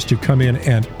Justice to come in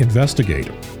and investigate."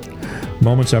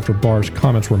 Moments after Barr's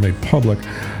comments were made public,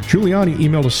 Giuliani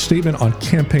emailed a statement on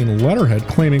campaign letterhead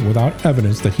claiming without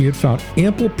evidence that he had found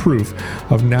ample proof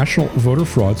of national voter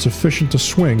fraud sufficient to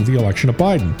swing the election of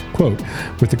Biden. Quote,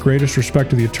 "With the greatest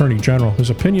respect to the Attorney General, his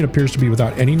opinion appears to be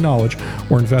without any knowledge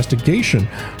or investigation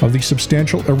of the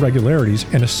substantial irregularities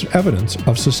and evidence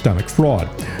of systemic fraud.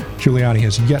 Giuliani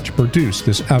has yet to produce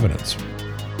this evidence."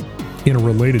 In a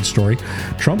related story,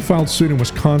 Trump filed suit in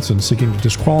Wisconsin seeking to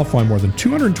disqualify more than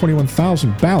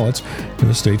 221,000 ballots in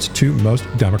the state's 2 most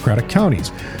Democratic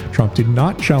counties. Trump did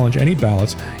not challenge any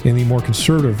ballots in the more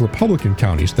conservative Republican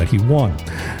counties that he won.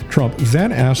 Trump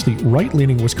then asked the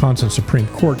right-leaning Wisconsin Supreme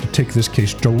Court to take this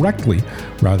case directly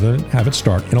rather than have it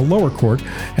start in a lower court,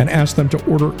 and asked them to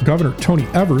order Governor Tony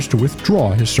Evers to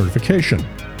withdraw his certification.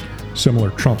 Similar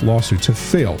Trump lawsuits have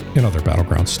failed in other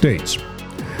battleground states.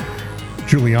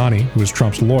 Giuliani, who is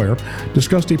Trump's lawyer,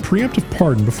 discussed a preemptive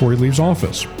pardon before he leaves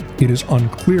office. It is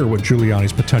unclear what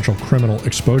Giuliani's potential criminal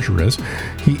exposure is.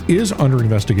 He is under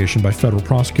investigation by federal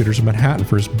prosecutors in Manhattan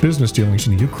for his business dealings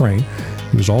in the Ukraine.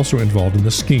 He was also involved in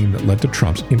the scheme that led to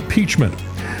Trump's impeachment.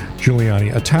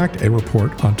 Giuliani attacked a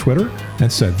report on Twitter and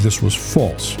said this was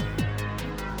false.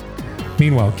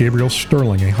 Meanwhile, Gabriel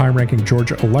Sterling, a high-ranking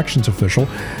Georgia elections official,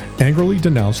 angrily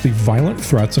denounced the violent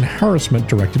threats and harassment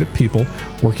directed at people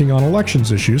working on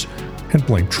elections issues and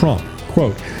blamed Trump.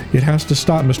 Quote, "It has to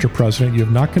stop, Mr. President. You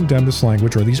have not condemned this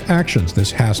language or these actions. This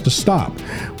has to stop.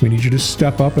 We need you to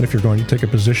step up, and if you're going to take a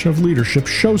position of leadership,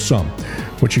 show some.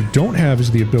 What you don't have is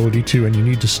the ability to, and you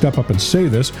need to step up and say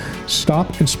this,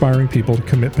 stop inspiring people to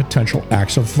commit potential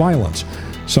acts of violence.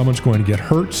 Someone's going to get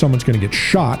hurt, someone's going to get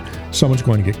shot, someone's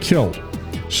going to get killed."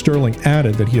 Sterling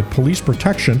added that he had police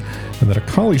protection and that a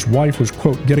colleague's wife was,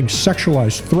 quote, "getting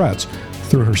sexualized threats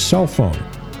through her cell phone."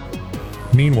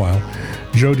 Meanwhile,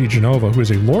 Joe DiGenova, who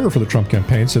is a lawyer for the Trump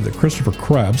campaign, said that Christopher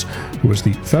Krebs, who was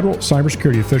the federal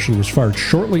cybersecurity official who was fired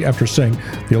shortly after saying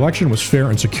the election was fair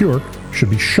and secure, should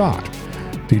be shot.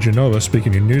 DiGenova,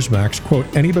 speaking to Newsmax, quote,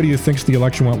 "Anybody who thinks the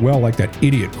election went well like that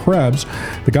idiot Krebs,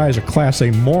 the guy is a Class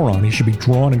A moron. He should be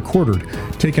drawn and quartered,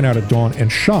 taken out at dawn and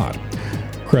shot."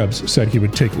 Krebs said he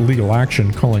would take legal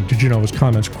action, calling DiGenova's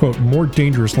comments, quote, "more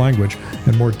dangerous language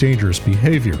and more dangerous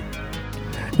behavior."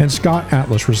 And Scott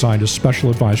Atlas resigned as special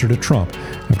advisor to Trump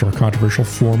after a controversial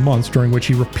 4 months during which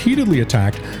he repeatedly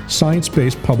attacked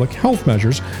science-based public health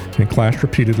measures and clashed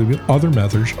repeatedly with other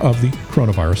members of the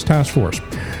coronavirus task force.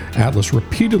 Atlas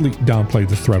repeatedly downplayed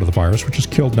the threat of the virus, which has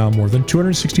killed now more than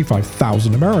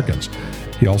 265,000 Americans.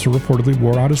 He also reportedly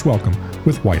wore out his welcome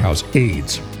with White House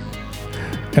aides.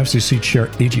 FCC Chair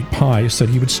Ajit Pai said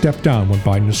he would step down when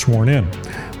Biden is sworn in.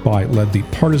 Pai led the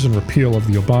partisan repeal of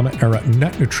the Obama-era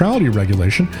net neutrality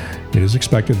regulation. It is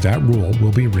expected that rule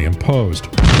will be reimposed.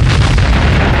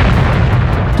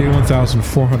 Day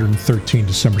 1413,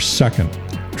 December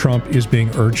 2nd. Trump is being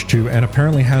urged to, and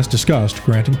apparently has discussed,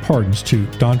 granting pardons to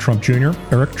Don Trump Jr.,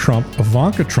 Eric Trump,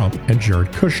 Ivanka Trump, and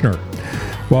Jared Kushner.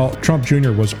 While Trump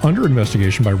Jr. was under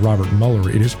investigation by Robert Mueller,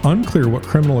 it is unclear what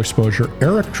criminal exposure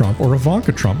Eric Trump or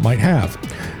Ivanka Trump might have.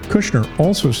 Kushner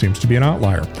also seems to be an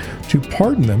outlier. To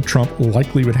pardon them, Trump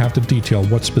likely would have to detail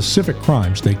what specific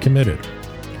crimes they committed.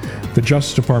 The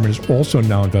Justice Department is also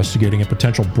now investigating a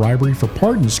potential bribery for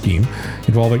pardon scheme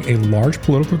involving a large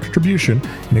political contribution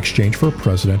in exchange for a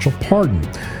presidential pardon.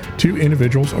 Two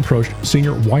individuals approached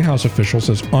senior White House officials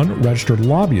as unregistered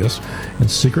lobbyists and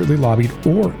secretly lobbied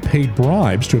or paid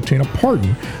bribes to obtain a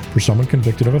pardon for someone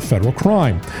convicted of a federal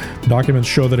crime. The documents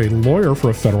show that a lawyer for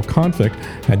a federal convict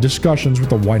had discussions with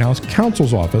the White House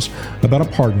counsel's office about a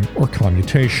pardon or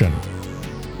commutation.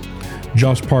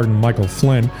 Just pardoned Michael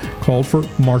Flynn called for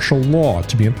martial law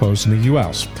to be imposed in the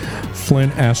U.S.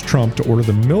 Flynn asked Trump to order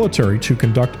the military to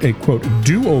conduct a, quote,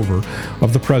 do-over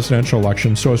of the presidential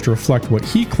election so as to reflect what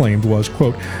he claimed was,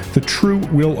 quote, the true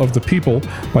will of the people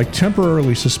by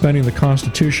temporarily suspending the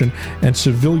Constitution and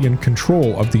civilian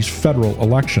control of these federal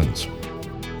elections.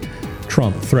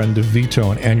 Trump threatened to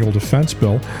veto an annual defense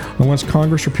bill unless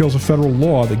Congress repeals a federal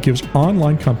law that gives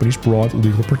online companies broad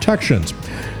legal protections.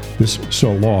 This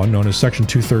law, known as Section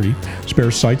 230,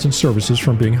 spares sites and services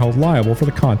from being held liable for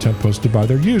the content posted by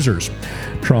their users.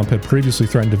 Trump had previously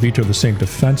threatened to veto the same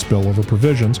defense bill over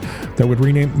provisions that would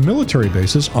rename military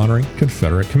bases honoring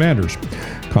Confederate commanders.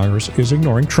 Congress is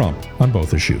ignoring Trump on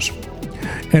both issues.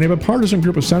 And a bipartisan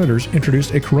group of senators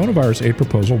introduced a coronavirus aid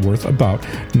proposal worth about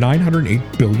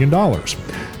 $908 billion.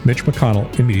 Mitch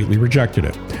McConnell immediately rejected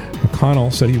it.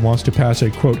 McConnell said he wants to pass a,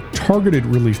 quote, targeted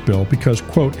relief bill because,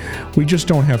 quote, we just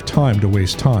don't have time to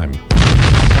waste time.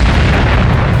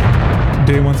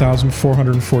 Day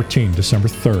 1414, December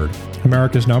 3rd.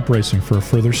 America is now bracing for a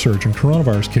further surge in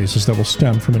coronavirus cases that will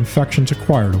stem from infections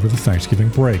acquired over the Thanksgiving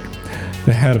break.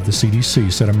 The head of the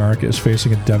CDC said America is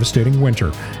facing a devastating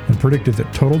winter and predicted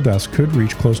that total deaths could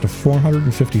reach close to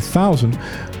 450,000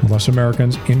 unless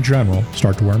Americans in general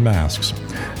start to wear masks.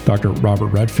 Dr. Robert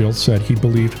Redfield said he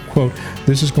believed, quote,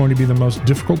 this is going to be the most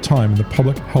difficult time in the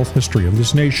public health history of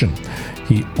this nation.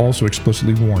 He also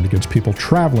explicitly warned against people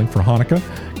traveling for Hanukkah,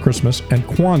 Christmas, and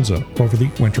Kwanzaa over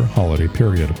the winter holiday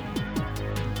period.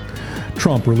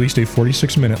 Trump released a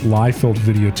 46-minute lie-filled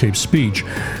videotape speech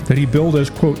that he billed as,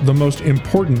 quote, the most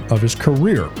important of his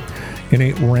career. In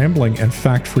a rambling and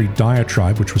fact-free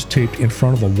diatribe, which was taped in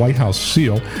front of the White House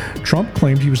seal, Trump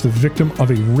claimed he was the victim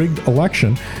of a rigged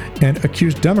election and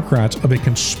accused Democrats of a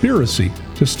conspiracy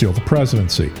to steal the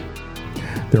presidency.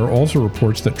 There are also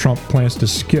reports that Trump plans to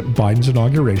skip Biden's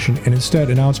inauguration and instead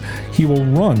announce he will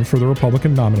run for the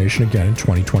Republican nomination again in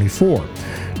 2024.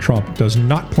 Trump does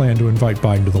not plan to invite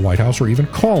Biden to the White House or even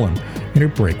call him in a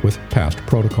break with past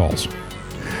protocols.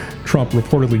 Trump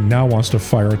reportedly now wants to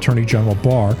fire Attorney General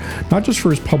Barr, not just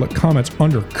for his public comments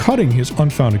undercutting his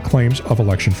unfounded claims of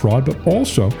election fraud, but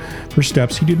also for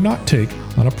steps he did not take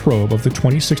on a probe of the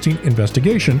 2016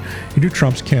 investigation into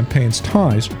Trump's campaign's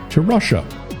ties to Russia.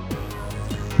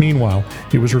 Meanwhile,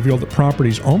 it was revealed that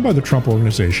properties owned by the Trump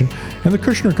Organization and the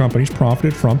Kushner companies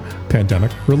profited from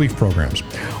pandemic relief programs.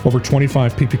 Over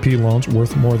 25 PPP loans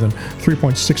worth more than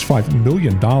 $3.65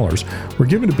 million were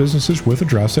given to businesses with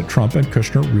address at Trump and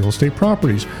Kushner real estate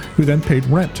properties, who then paid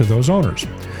rent to those owners.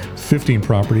 15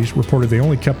 properties reported they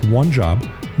only kept one job,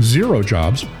 0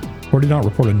 jobs, or did not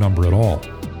report a number at all.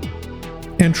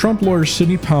 And Trump lawyers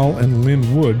Sidney Powell and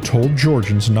Lynn Wood told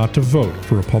Georgians not to vote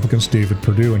for Republicans David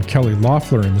Perdue and Kelly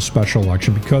Loeffler in the special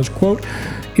election because, quote,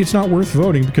 it's not worth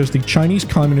voting because the Chinese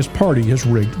Communist Party has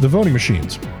rigged the voting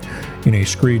machines. In a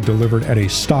screed delivered at a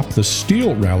Stop the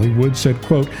Steal rally, Wood said,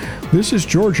 quote, this is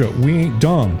Georgia. We ain't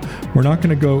dumb. We're not going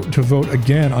to go to vote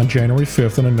again on January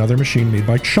 5th on another machine made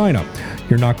by China.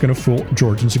 You're not going to fool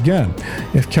Georgians again.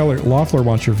 If Kelly Loeffler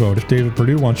wants your vote, if David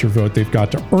Perdue wants your vote, they've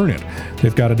got to earn it.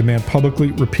 They've got to demand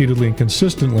publicly, repeatedly, and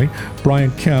consistently Brian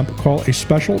Kemp call a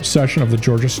special session of the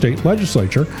Georgia State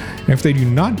Legislature. And if they do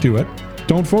not do it,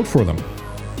 don't vote for them.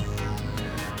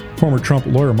 Former Trump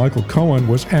lawyer Michael Cohen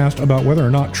was asked about whether or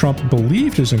not Trump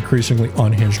believed his increasingly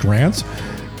unhinged rants.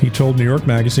 He told New York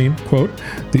Magazine, quote,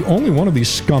 the only one of these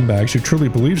scumbags who truly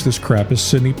believes this crap is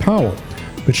Sidney Powell,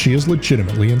 but she is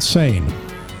legitimately insane.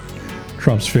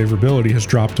 Trump's favorability has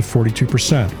dropped to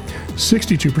 42%.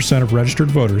 62% of registered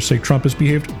voters say Trump has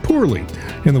behaved poorly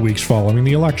in the weeks following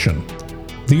the election.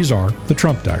 These are the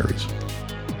Trump Diaries.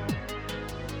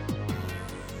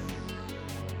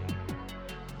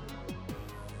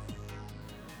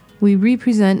 We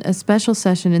represent a special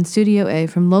session in Studio A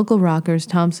from local rockers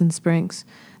Thompson Springs.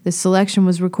 This selection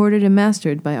was recorded and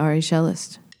mastered by Ari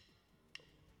Shellist.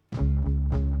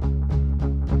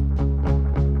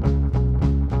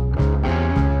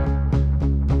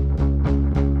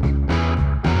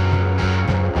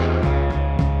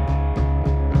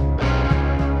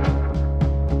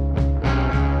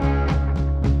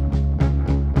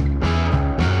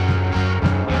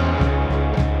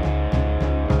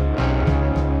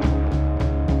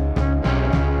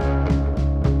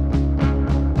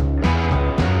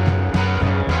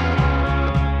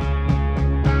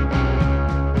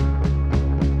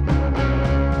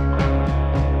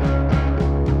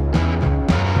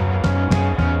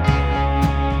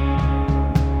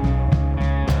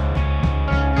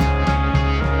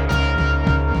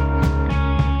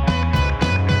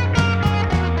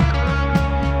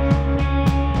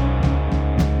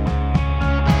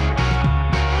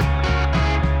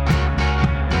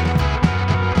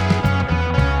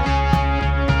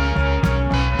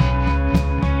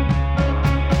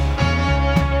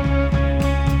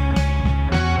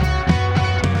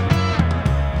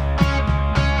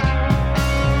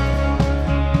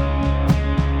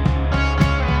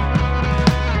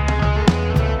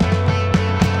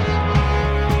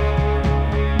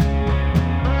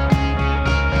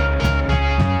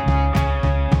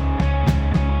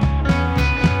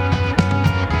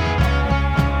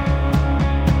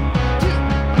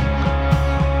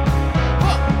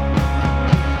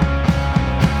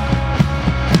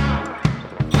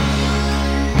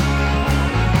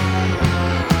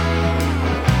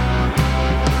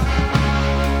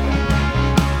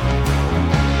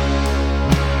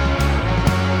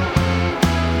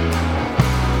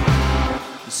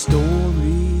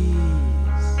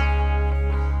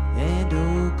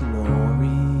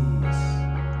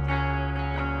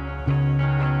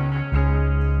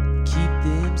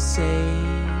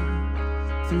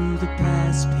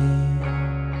 past pain.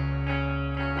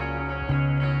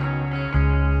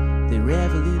 They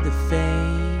revel in the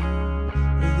fame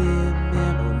of their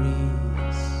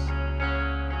memories.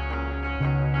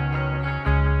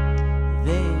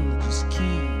 They just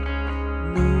keep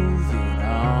moving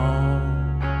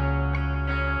on.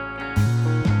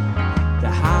 The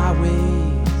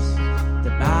highways,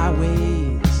 the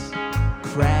byways,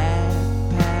 crash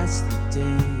past the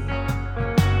day.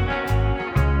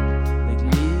 Like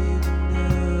living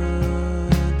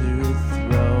under a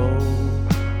throne.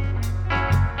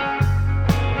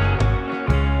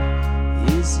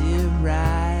 Is it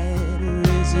right or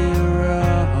is it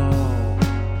wrong?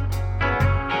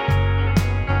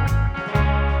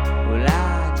 Well,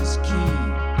 I just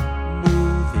keep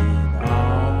moving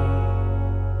on.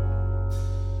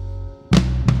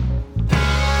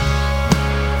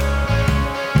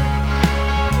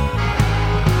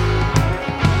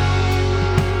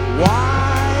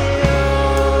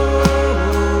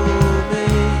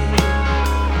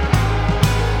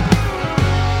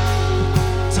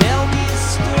 Tell me a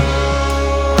story.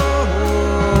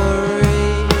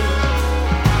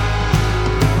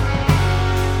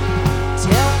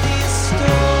 Tell me a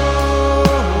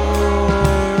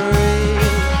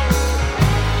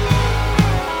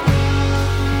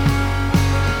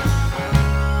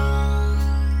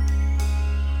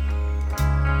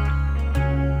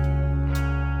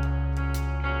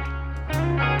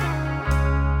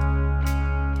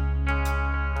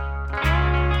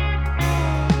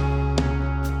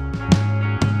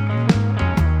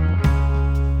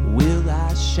Will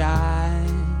I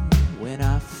shine when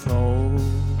I fall?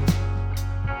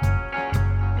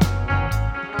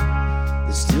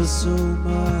 There's still so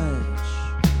much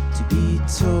to be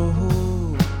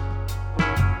told.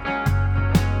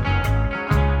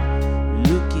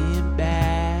 Looking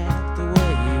back the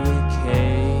way we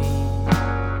came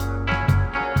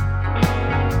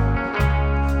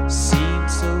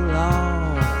seems so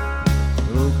long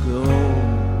ago.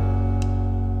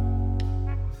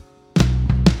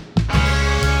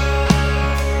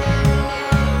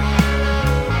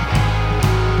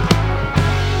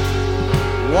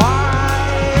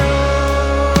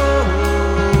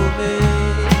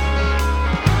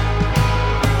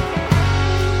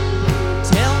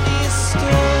 Tell me a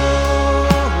story.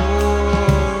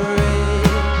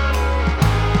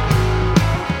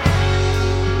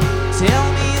 Tell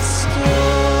me a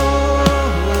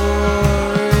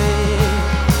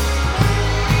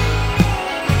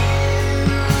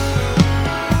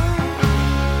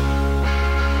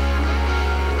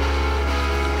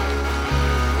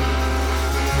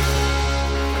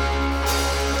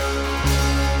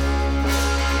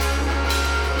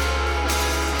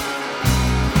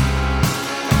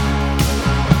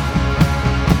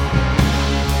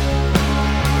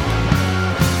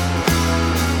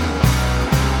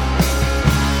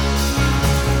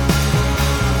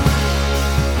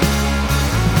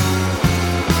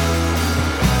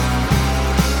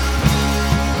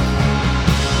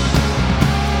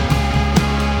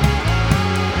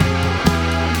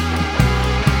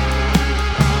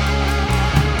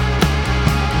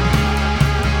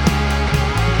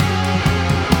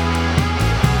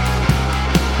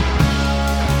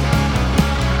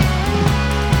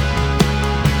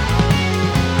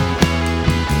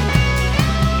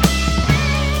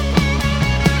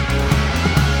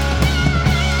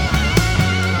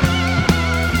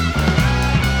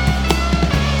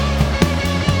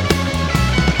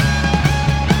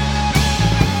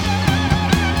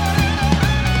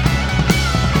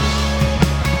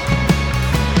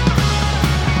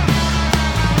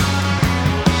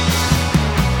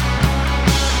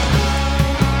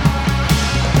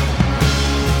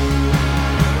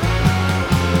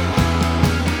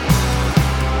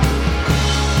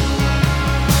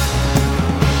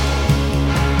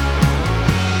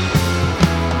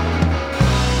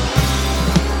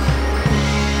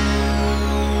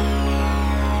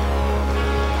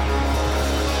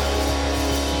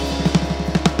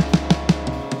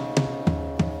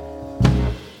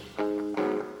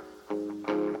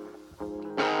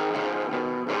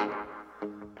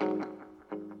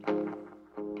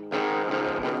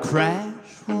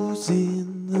Crash was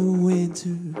in the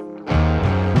winter,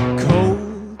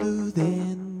 colder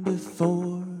than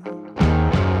before.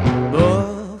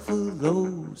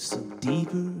 Buffalo so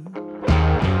deeper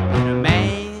than a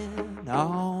man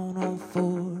on all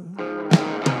fours.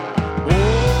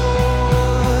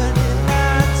 Born in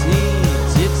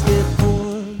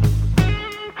 1964.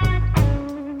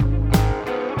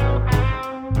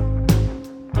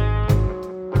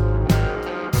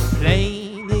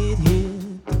 Plane that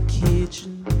hit the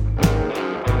kitchen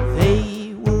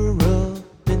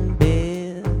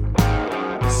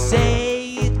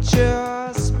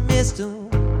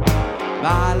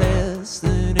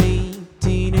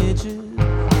pictures.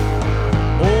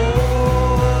 Born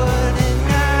in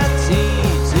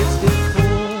 1964.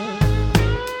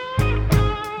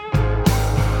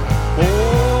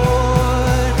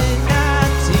 Born in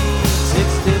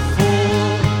 1964.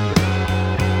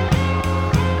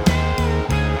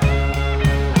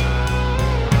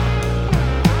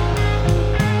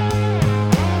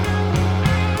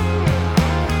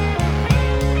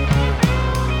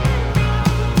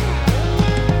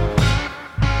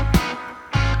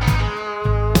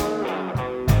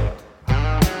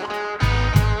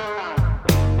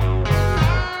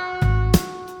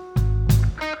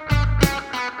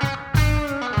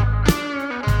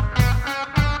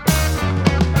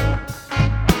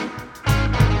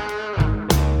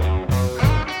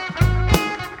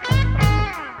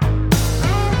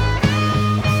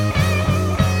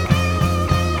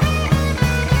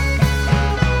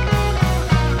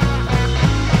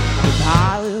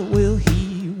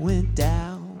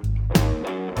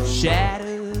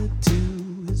 Shattered to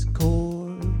his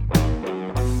core.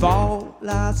 Fault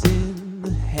lies in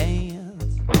the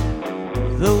hands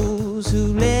of those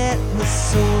who let the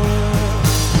soar.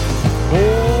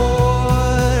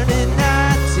 Born in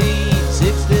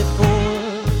 1964.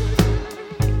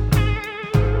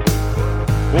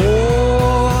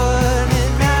 Born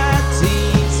in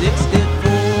 1964.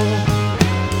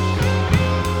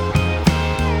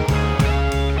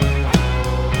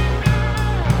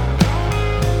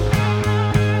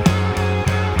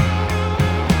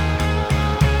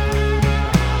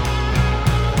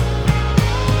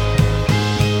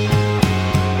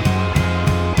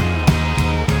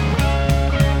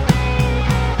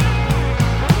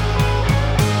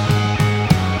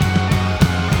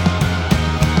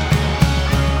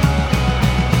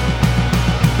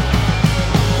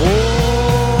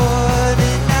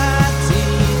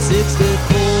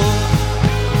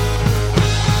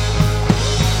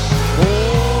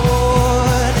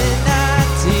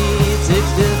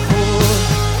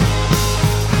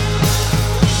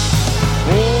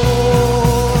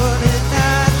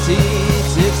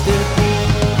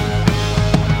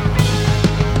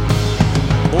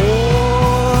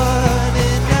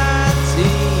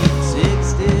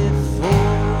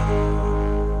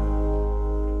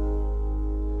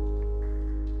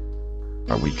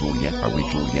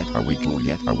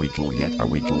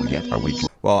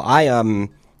 Well,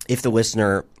 if the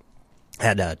listener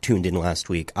had tuned in last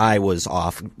week, I was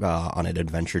off on an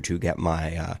adventure to get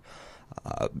my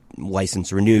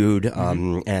license renewed,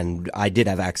 and I did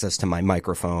have access to my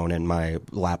microphone and my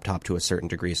laptop to a certain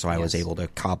degree, so I was able to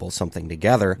cobble something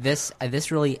together. This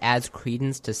really adds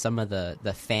credence to some of the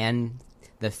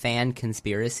fan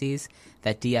conspiracies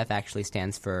that DF actually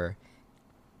stands for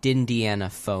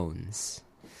Dindiana Phones.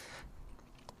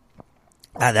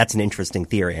 That's an interesting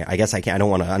theory. I guess I don't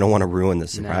want to ruin the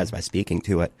surprise by speaking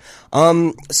to it.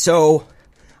 So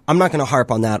I'm not going to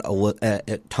harp on that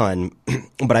a ton,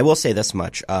 but I will say this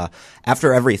much: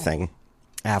 after everything,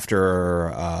 after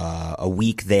a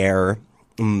week there,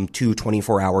 2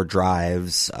 24-hour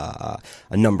drives, a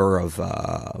number of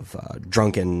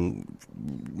drunken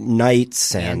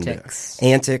nights and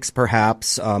antics,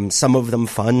 perhaps. Some of them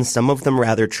fun, some of them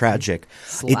rather tragic.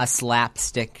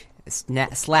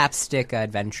 Slapstick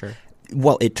adventure.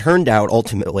 Well, it turned out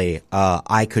ultimately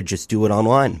I could just do it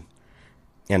online,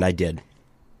 and I did.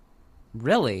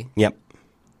 Really? Yep.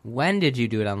 When did you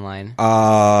do it online?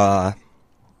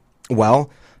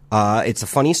 It's a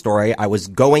funny story. I was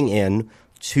going in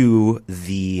to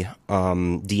the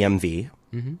DMV,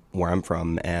 where I'm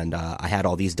from, and I had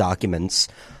all these documents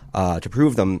to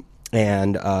prove them.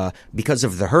 And because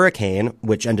of the hurricane,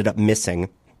 which ended up missing,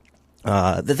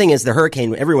 the thing is, the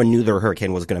hurricane, everyone knew the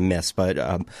hurricane was going to miss, but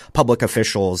public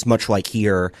officials, much like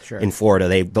here in Florida,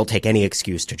 they'll take any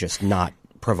excuse to just not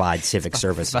provide civic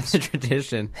services. That's a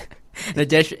tradition.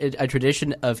 A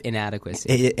tradition of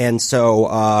inadequacy. And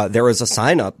so there was a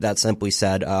sign up that simply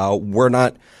said, we're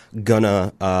not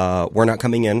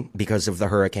coming in because of the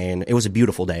hurricane. It was a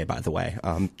beautiful day, by the way.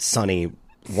 Sunny,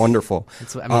 wonderful.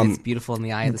 It's beautiful in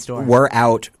the eye of the storm. We're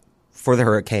out for the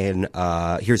hurricane.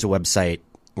 Here's a website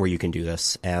where you can do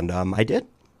this. And I did.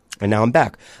 And now I'm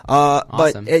back.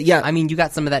 Awesome. But yeah. I mean, you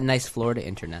got some of that nice Florida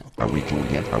internet. Are we cool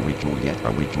yet? Are we cool yet?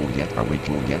 Are we cool yet? Are we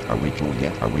cool yet? Are we cool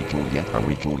yet? Are we cool yet? Are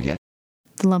we cool yet?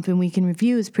 The Lumpen Week in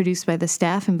Review is produced by the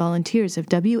staff and volunteers of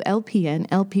WLPN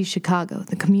LP Chicago,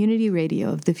 the community radio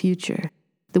of the future.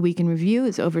 The Week in Review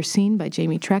is overseen by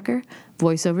Jamie Trecker,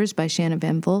 voiceovers by Shanna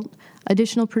Van Volt,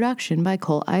 additional production by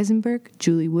Cole Eisenberg,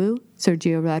 Julie Wu,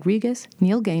 Sergio Rodriguez,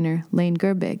 Neil Gaynor, Lane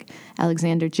Gerbig,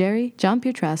 Alexander Jerry, John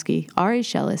Piotrowski, Ari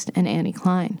Shellist, and Annie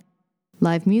Klein.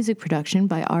 Live music production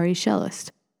by Ari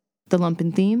Shellist. The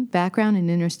Lumpen theme, background, and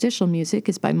interstitial music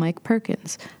is by Mike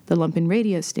Perkins. The Lumpen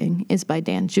Radio Sting is by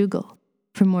Dan Jugel.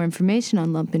 For more information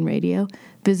on Lumpen Radio,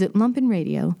 visit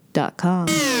lumpenradio.com.